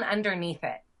down underneath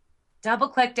it. Double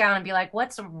click down and be like,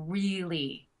 what's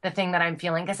really the thing that I'm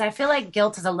feeling? Because I feel like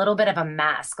guilt is a little bit of a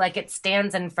mask. Like it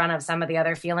stands in front of some of the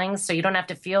other feelings. So you don't have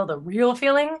to feel the real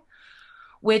feeling,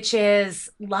 which is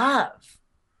love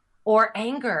or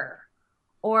anger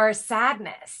or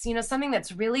sadness, you know, something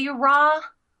that's really raw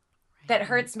that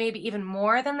hurts maybe even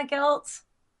more than the guilt.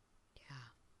 Yeah.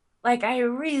 Like I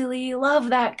really love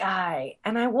that guy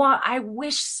and I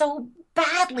wish so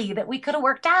badly that we could have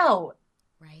worked out.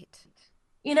 Right.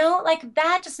 You know, like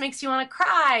that just makes you want to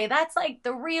cry. That's like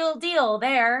the real deal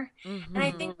there. Mm-hmm. And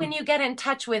I think when you get in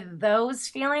touch with those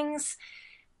feelings,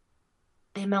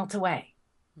 they melt away.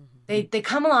 They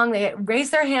come along, they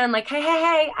raise their hand like,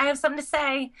 hey, I have something to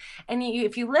say. And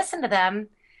if you listen to them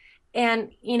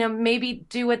and, you know, maybe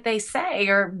do what they say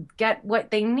or get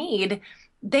what they need,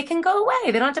 they can go away.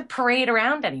 They don't have to parade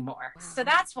around anymore. Wow. So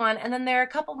that's one. And then there are a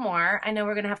couple more. I know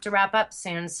we're going to have to wrap up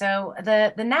soon. So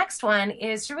the next one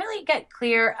is to really get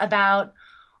clear about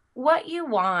what you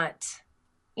want.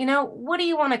 You know, what do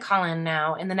you want to call in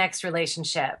now in the next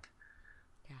relationship?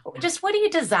 Yeah. Just what do you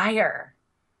desire?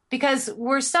 Because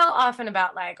we're so often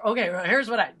about like, okay, well, here's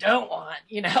what I don't want.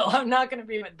 You know, I'm not going to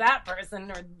be with that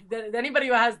person or anybody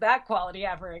who has that quality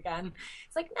ever again.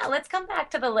 It's like, no, let's come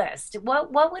back to the list.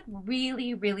 What would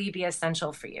really, really be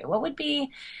essential for you? What would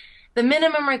be the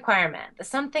minimum requirement?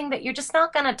 Something that you're just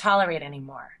not going to tolerate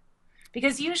anymore.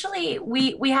 Because usually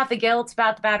we have the guilt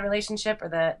about the bad relationship or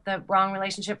the wrong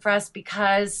relationship for us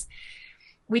because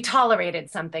we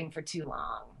tolerated something for too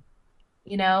long.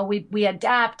 You know, we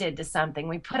adapted to something.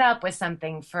 We put up with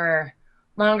something for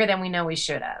longer than we know we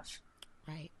should have.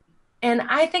 Right. And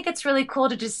I think it's really cool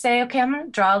to just say, okay, I'm going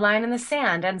to draw a line in the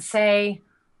sand and say,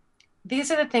 these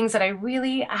are the things that I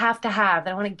really have to have,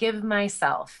 that I want to give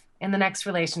myself in the next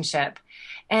relationship.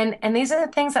 And these are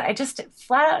the things that I just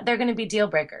flat out, they're going to be deal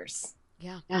breakers.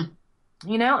 Yeah.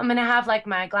 You know, I'm going to have like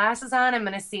my glasses on. I'm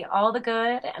going to see all the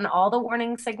good and all the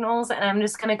warning signals. And I'm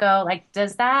just going to go like,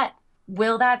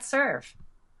 will that serve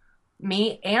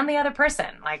me and the other person?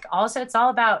 Like also it's all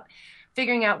about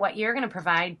figuring out what you're going to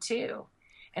provide too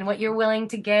and what you're willing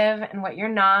to give and what you're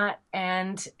not.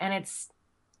 And it's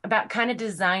about kind of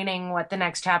designing what the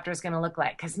next chapter is going to look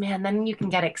like. Cause man, then you can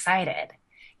get excited,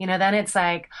 you know, then it's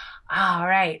like, all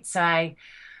right. So I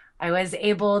was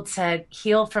able to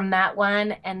heal from that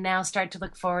one and now start to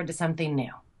look forward to something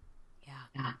new.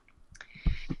 Yeah.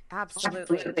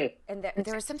 Absolutely. And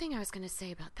there was something I was going to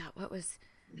say about that. What was...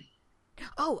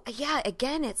 Oh, yeah.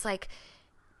 Again, it's like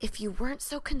if you weren't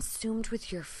so consumed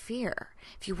with your fear,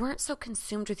 if you weren't so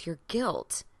consumed with your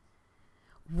guilt,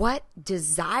 what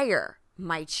desire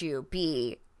might you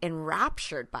be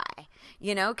enraptured by?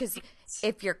 You know, because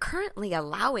if you're currently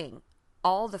allowing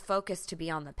all the focus to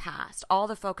be on the past, all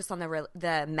the focus on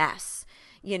the mess,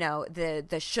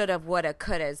 the shoulda, woulda,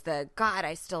 couldas, the God,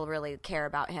 I still really care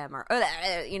about him, or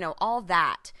all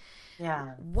that.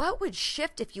 Yeah. What would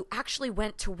shift if you actually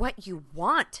went to what you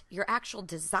want, your actual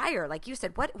desire? Like you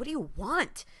said, what do you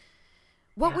want?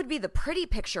 What would be the pretty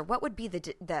picture? What would be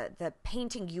the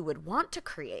painting you would want to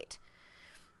create?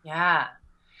 Yeah.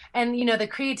 And, the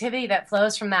creativity that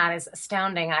flows from that is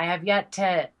astounding. I have yet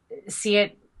to see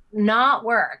it not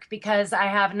work, because I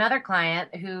have another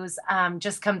client who's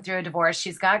just come through a divorce.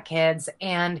 She's got kids,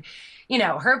 and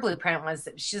her blueprint was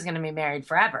that she's going to be married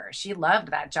forever. She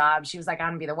loved that job. She was like, I'm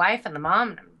going to be the wife and the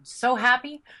mom, and I'm so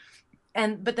happy.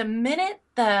 But the minute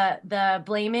the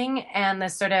blaming and the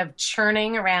sort of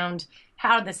churning around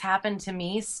how this happened to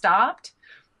me stopped,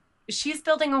 she's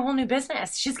building a whole new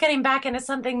business. She's getting back into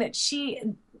something that she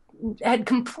had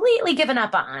completely given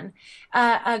up on,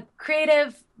 a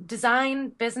creative design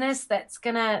business that's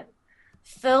going to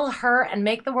fill her and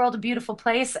make the world a beautiful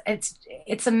place.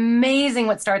 It's amazing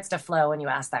what starts to flow when you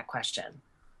ask that question.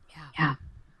 Yeah.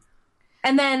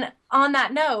 And then on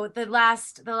that note, the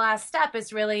last step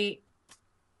is really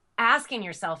asking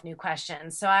yourself new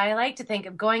questions. So I like to think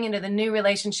of going into the new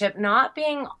relationship not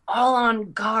being all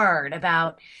on guard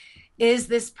about, is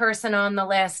this person on the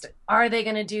list? Are they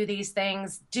going to do these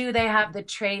things? Do they have the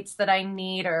traits that I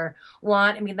need or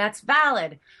want? I mean, that's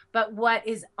valid. But what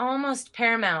is almost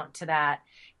paramount to that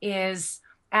is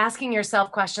asking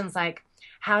yourself questions like,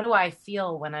 how do I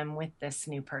feel when I'm with this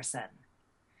new person?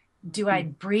 Do I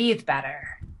breathe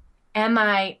better? Am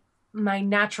I my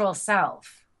natural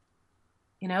self?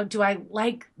 Do I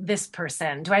like this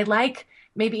person? Do I like,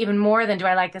 maybe even more than do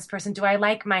I like this person, do I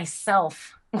like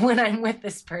myself when I'm with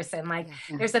this person?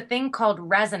 There's a thing called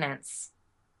resonance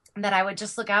that I would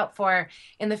just look out for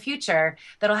in the future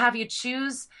that'll have you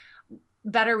choose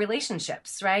better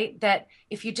relationships, right? That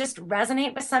if you just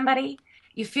resonate with somebody,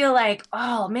 you feel like,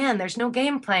 oh man, there's no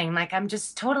game playing. Like, I'm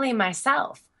just totally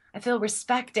myself. I feel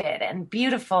respected and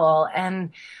beautiful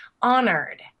and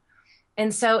honored.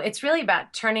 And so it's really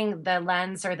about turning the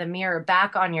lens or the mirror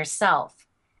back on yourself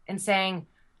and saying,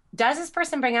 does this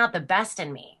person bring out the best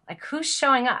in me? Like, who's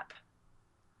showing up?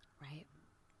 Right.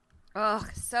 Oh,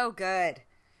 so good.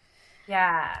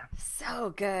 Yeah.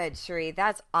 So good, Cherie.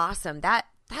 That's awesome.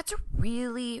 That's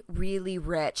really, really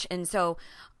rich. And so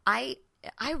I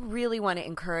really want to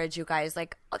encourage you guys,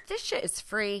 like, this shit is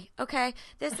free, okay?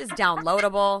 This is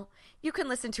downloadable. You can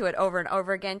listen to it over and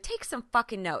over again. Take some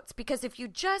fucking notes, because if you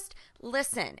just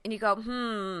listen and you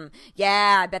go,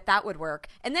 yeah, I bet that would work,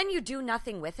 and then you do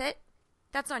nothing with it,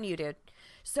 that's on you, dude.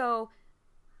 So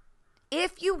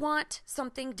if you want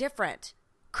something different,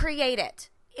 create it.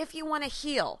 If you want to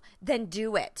heal, then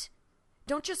do it.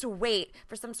 Don't just wait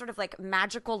for some sort of like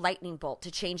magical lightning bolt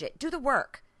to change it. Do the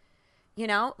work.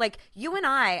 Like you and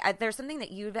I, there's something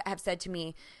that you have said to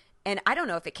me, and I don't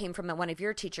know if it came from one of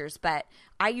your teachers, but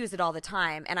I use it all the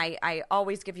time. And I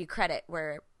always give you credit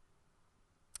where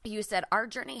you said, our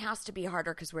journey has to be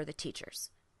harder because we're the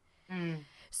teachers.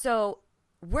 So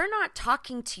we're not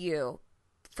talking to you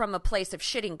from a place of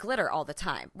shitting glitter all the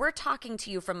time. We're talking to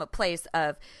you from a place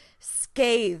of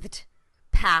scathed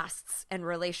pasts and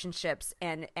relationships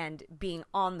and being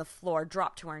on the floor,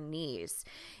 dropped to our knees.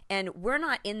 And we're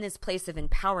not in this place of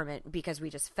empowerment because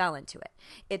we just fell into it.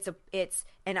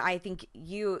 And I think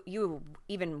you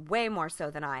even way more so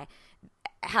than I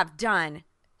have done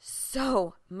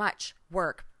so much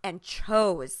work and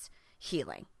chose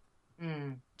healing.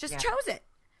 Chose it.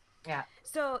 Yeah.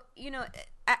 So,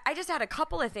 I just had a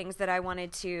couple of things that I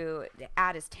wanted to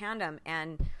add as tandem,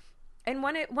 and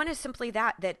one is simply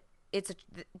that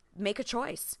make a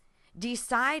choice.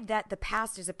 Decide that the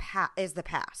past is the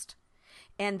past,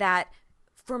 and that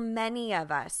for many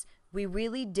of us, we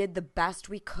really did the best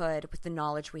we could with the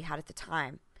knowledge we had at the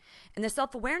time, and the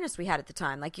self-awareness we had at the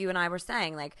time. Like you and I were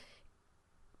saying, like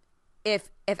if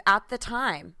at the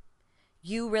time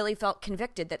you really felt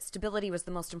convicted that stability was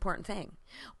the most important thing,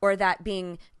 or that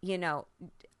being,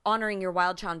 honoring your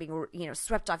wild child, being,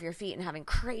 swept off your feet and having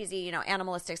crazy,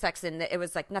 animalistic sex, and it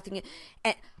was like nothing.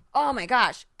 And oh my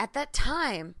gosh, at that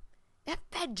time, that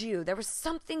fed you. There was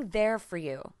something there for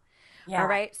you. Yeah. All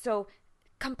right. So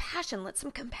compassion, let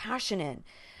some compassion in.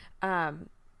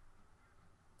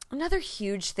 Another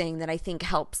huge thing that I think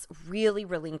helps really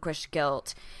relinquish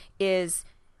guilt is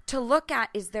to look at,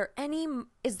 is there any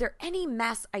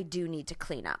mess I do need to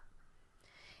clean up?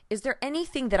 Is there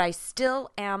anything that I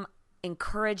still am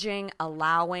encouraging,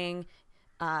 allowing,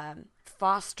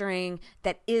 fostering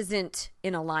that isn't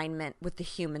in alignment with the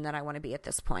human that I want to be at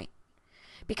this point?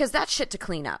 Because that's shit to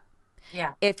clean up.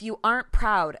 Yeah. If you aren't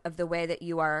proud of the way that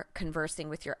you are conversing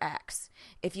with your ex,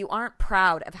 if you aren't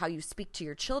proud of how you speak to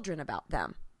your children about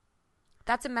them,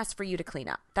 That's a mess for you to clean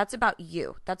up. That's about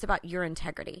you. That's about your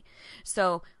integrity.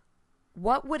 So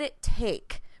what would it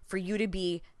take for you to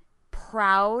be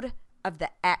proud of the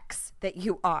ex that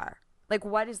you are? Like,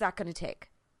 what is that going to take?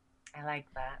 I like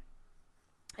that.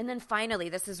 And then finally,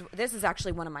 this is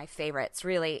actually one of my favorites,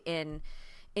 really, in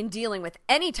dealing with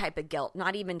any type of guilt,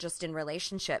 not even just in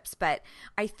relationships, but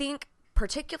I think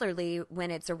particularly when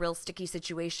it's a real sticky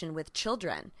situation with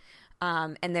children,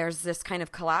 and there's this kind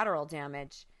of collateral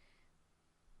damage.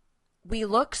 We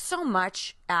look so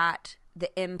much at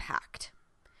the impact.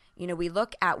 You know, we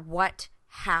look at what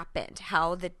happened,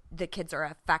 how the kids are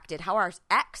affected, how our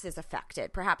ex is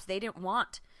affected. Perhaps they didn't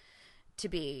want to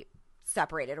be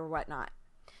separated or whatnot.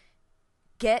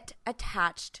 Get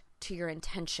attached to your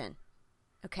intention,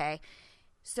 okay?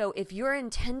 So if your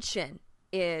intention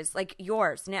is like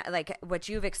yours, like what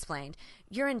you've explained,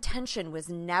 your intention was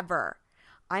never,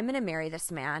 I'm going to marry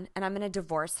this man and I'm going to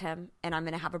divorce him and I'm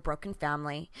going to have a broken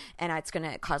family and it's going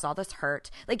to cause all this hurt.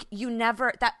 Like you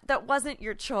never, that wasn't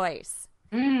your choice,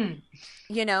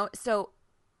 you know? So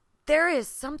there is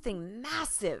something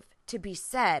massive to be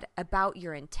said about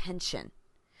your intention.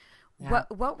 Yeah.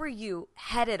 What were you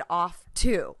headed off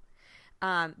to?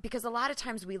 Because a lot of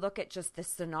times we look at just the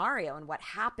scenario and what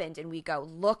happened and we go,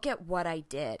 look at what I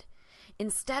did.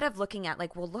 Instead of looking at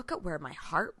like, well, look at where my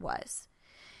heart was.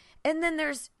 And then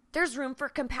there's room for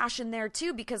compassion there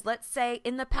too, because let's say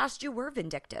in the past you were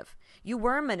vindictive. You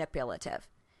were manipulative,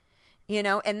 you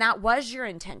know, and that was your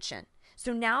intention.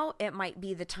 So now it might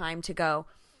be the time to go,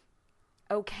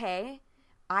 okay,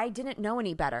 I didn't know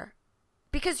any better.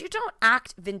 Because you don't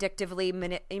act vindictively,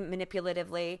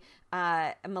 manipulatively,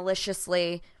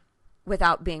 maliciously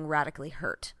without being radically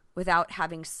hurt, without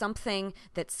having something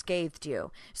that scathed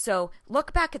you. So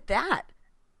look back at that.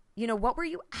 You know, what were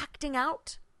you acting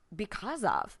out because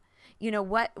of? You know,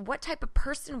 what type of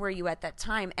person were you at that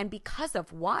time and because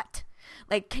of what?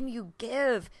 Like, can you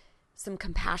give some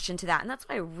compassion to that? And that's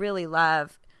why I really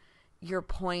love your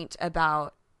point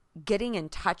about getting in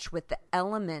touch with the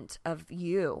element of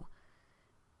you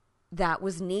that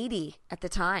was needy at the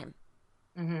time,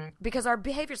 because our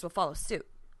behaviors will follow suit.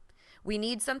 We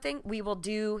need something, we will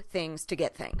do things to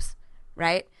get things,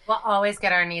 right? We'll always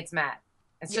get our needs met.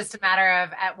 It's just a matter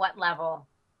of at what level,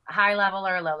 a high level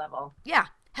or a low level. Yeah.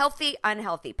 Healthy,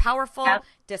 unhealthy, powerful,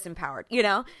 disempowered, you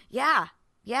know? Yeah.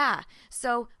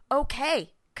 So, okay.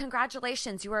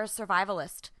 Congratulations. You are a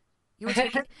survivalist. You were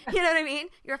taking, you know what I mean?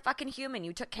 You're a fucking human.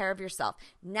 You took care of yourself.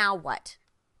 Now what?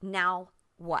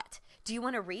 Do you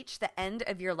want to reach the end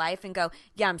of your life and go,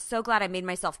 yeah, I'm so glad I made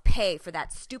myself pay for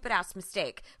that stupid ass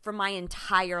mistake for my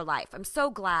entire life. I'm so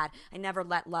glad I never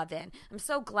let love in. I'm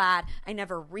so glad I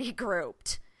never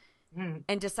regrouped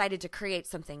and decided to create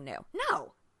something new.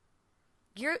 No.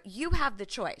 You have the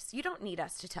choice. You don't need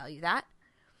us to tell you that.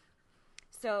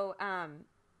 So,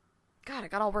 God, I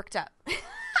got all worked up.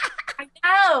 I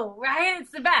know, right?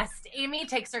 It's the best. Amy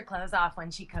takes her clothes off when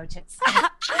she coaches.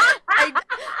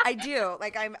 I do.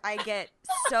 Like I get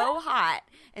so hot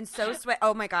and so sweat.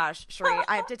 Oh my gosh, Cherie,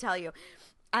 I have to tell you.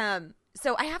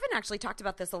 So I haven't actually talked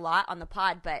about this a lot on the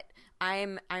pod, but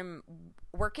I'm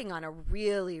working on a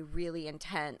really, really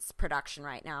intense production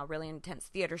right now, really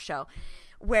intense theater show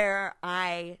where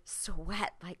I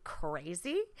sweat like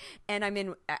crazy. And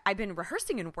I've been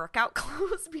rehearsing in workout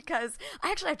clothes because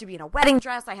I actually have to be in a wedding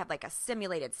dress. I have like a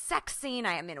simulated sex scene.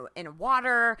 I am in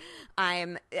water.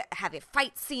 I'm having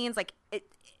fight scenes. Like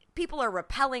people are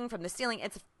rappelling from the ceiling.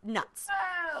 It's nuts.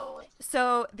 Oh.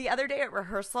 So the other day at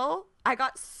rehearsal, I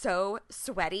got so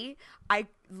sweaty. I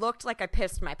looked like I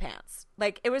pissed my pants.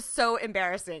 Like it was so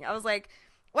embarrassing. I was like,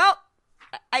 well,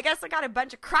 I guess I got a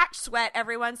bunch of crotch sweat,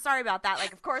 everyone. Sorry about that.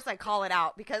 Like, of course I call it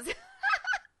out because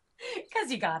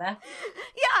you gotta.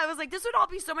 Yeah, I was like, this would all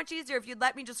be so much easier if you'd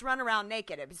let me just run around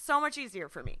naked. It'd be so much easier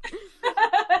for me.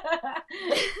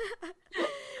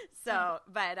 So,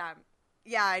 but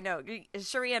yeah, I know.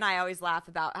 Cherie and I always laugh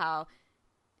about how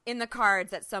in the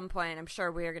cards at some point, I'm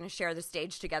sure we are going to share the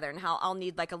stage together and how I'll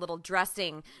need like a little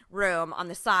dressing room on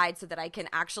the side so that I can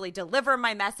actually deliver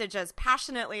my message as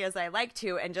passionately as I like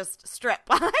to and just strip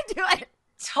while I do it.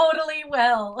 Totally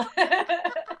will.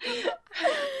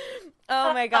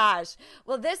 Oh my gosh.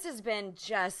 Well, this has been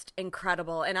just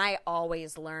incredible. And I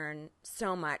always learn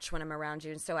so much when I'm around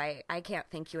you. And so I can't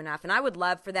thank you enough. And I would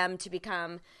love for them to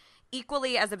become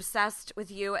equally as obsessed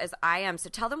with you as I am. So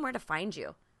tell them where to find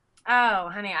you. Oh,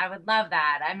 honey, I would love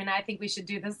that. I mean, I think we should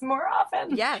do this more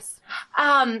often. Yes.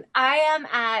 I am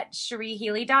at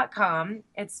CherieHealey.com.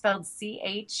 It's spelled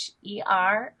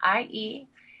CherieHealey.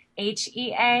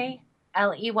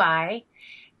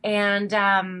 And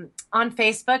on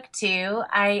Facebook, too,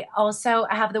 I also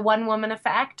have the One Woman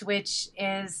Effect, which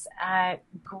is a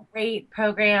great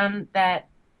program that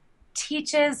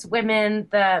teaches women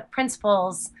the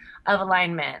principles of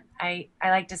alignment. I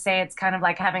like to say it's kind of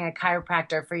like having a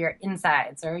chiropractor for your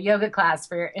insides or a yoga class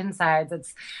for your insides.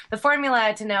 It's the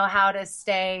formula to know how to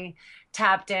stay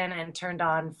tapped in and turned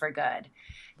on for good.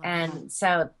 And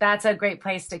so that's a great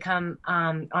place to come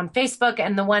on Facebook.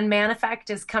 And the One Man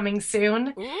Effect is coming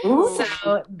soon. Ooh.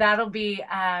 So that'll be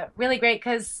really great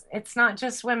because it's not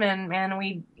just women, man.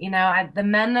 The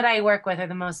men that I work with are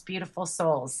the most beautiful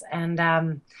souls.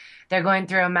 And they're going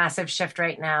through a massive shift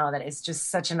right now that is just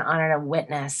such an honor to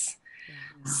witness.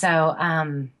 Yeah. So,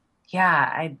 I'm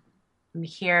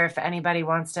here if anybody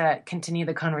wants to continue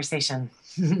the conversation.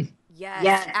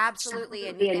 Yes, absolutely.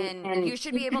 And you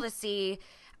should be able to see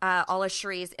all of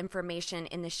Cherie's information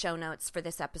in the show notes for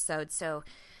this episode, so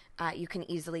you can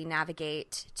easily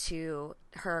navigate to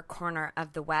her corner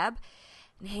of the web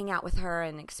and hang out with her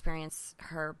and experience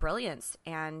her brilliance.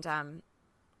 And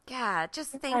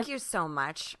just thank you so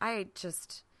much.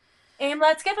 Aim,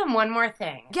 let's give him one more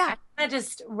thing. Yeah. I'm going to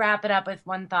just wrap it up with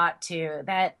one thought, too,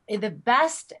 that the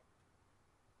best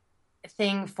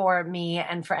thing for me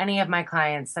and for any of my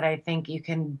clients that I think you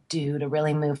can do to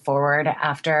really move forward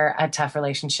after a tough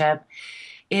relationship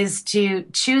is to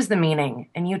choose the meaning.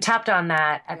 And you tapped on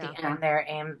that at the end there,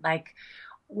 Aim. Like,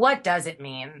 what does it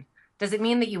mean? Does it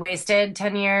mean that you wasted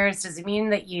 10 years? Does it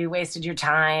mean that you wasted your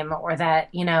time or that,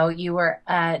 you were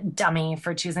a dummy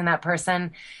for choosing that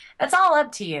person? That's all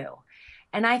up to you.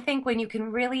 And I think when you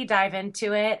can really dive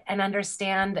into it and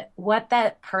understand what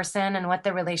that person and what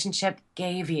the relationship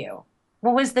gave you,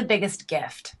 what was the biggest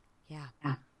gift? Yeah.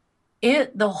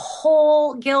 The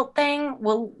whole guilt thing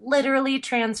will literally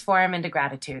transform into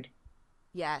gratitude.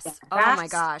 Yes. Oh my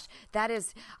gosh. That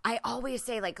is, I always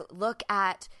say, look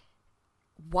at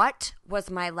what was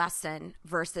my lesson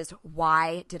versus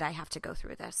why did I have to go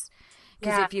through this?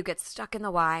 Because if you get stuck in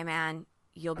the why, man,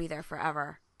 you'll be there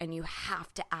forever. And you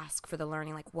have to ask for the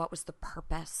learning, what was the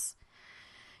purpose?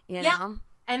 You know?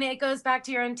 And it goes back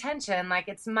to your intention.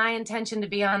 It's my intention to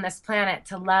be on this planet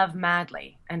to love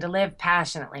madly and to live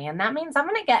passionately. And that means I'm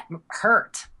going to get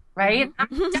hurt, right?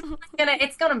 Mm-hmm.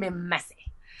 It's going to be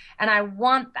messy. And I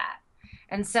want that.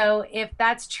 And so if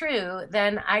that's true,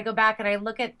 then I go back and I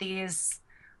look at these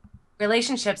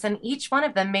relationships and each one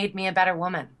of them made me a better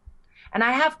woman. And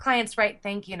I have clients write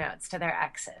thank you notes to their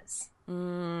exes.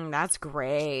 That's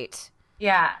great.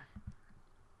 Yeah.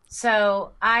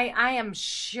 So I am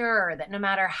sure that no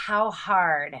matter how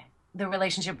hard the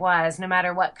relationship was, no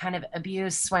matter what kind of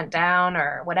abuse went down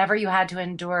or whatever you had to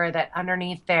endure, that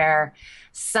underneath there,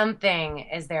 something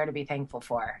is there to be thankful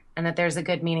for, and that there's a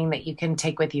good meaning that you can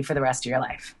take with you for the rest of your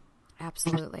life.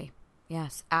 Absolutely.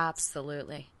 Yes,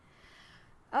 absolutely.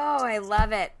 Oh, I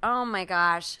love it. Oh my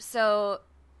gosh. So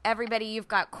everybody, you've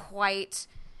got quite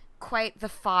the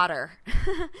fodder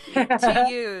to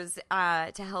use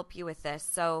to help you with this.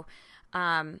 So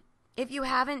if you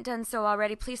haven't done so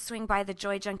already, please swing by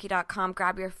thejoyjunkie.com,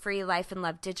 grab your free Life and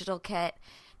Love digital kit,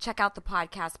 check out the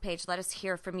podcast page. Let us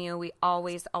hear from you. We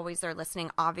always are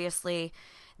listening. Obviously,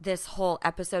 this whole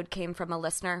episode came from a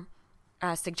listener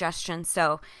suggestion.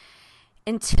 So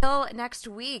until next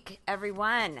week,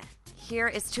 everyone, here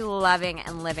is to loving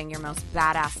and living your most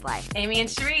badass life. Amy and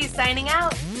Cherie signing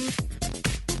out.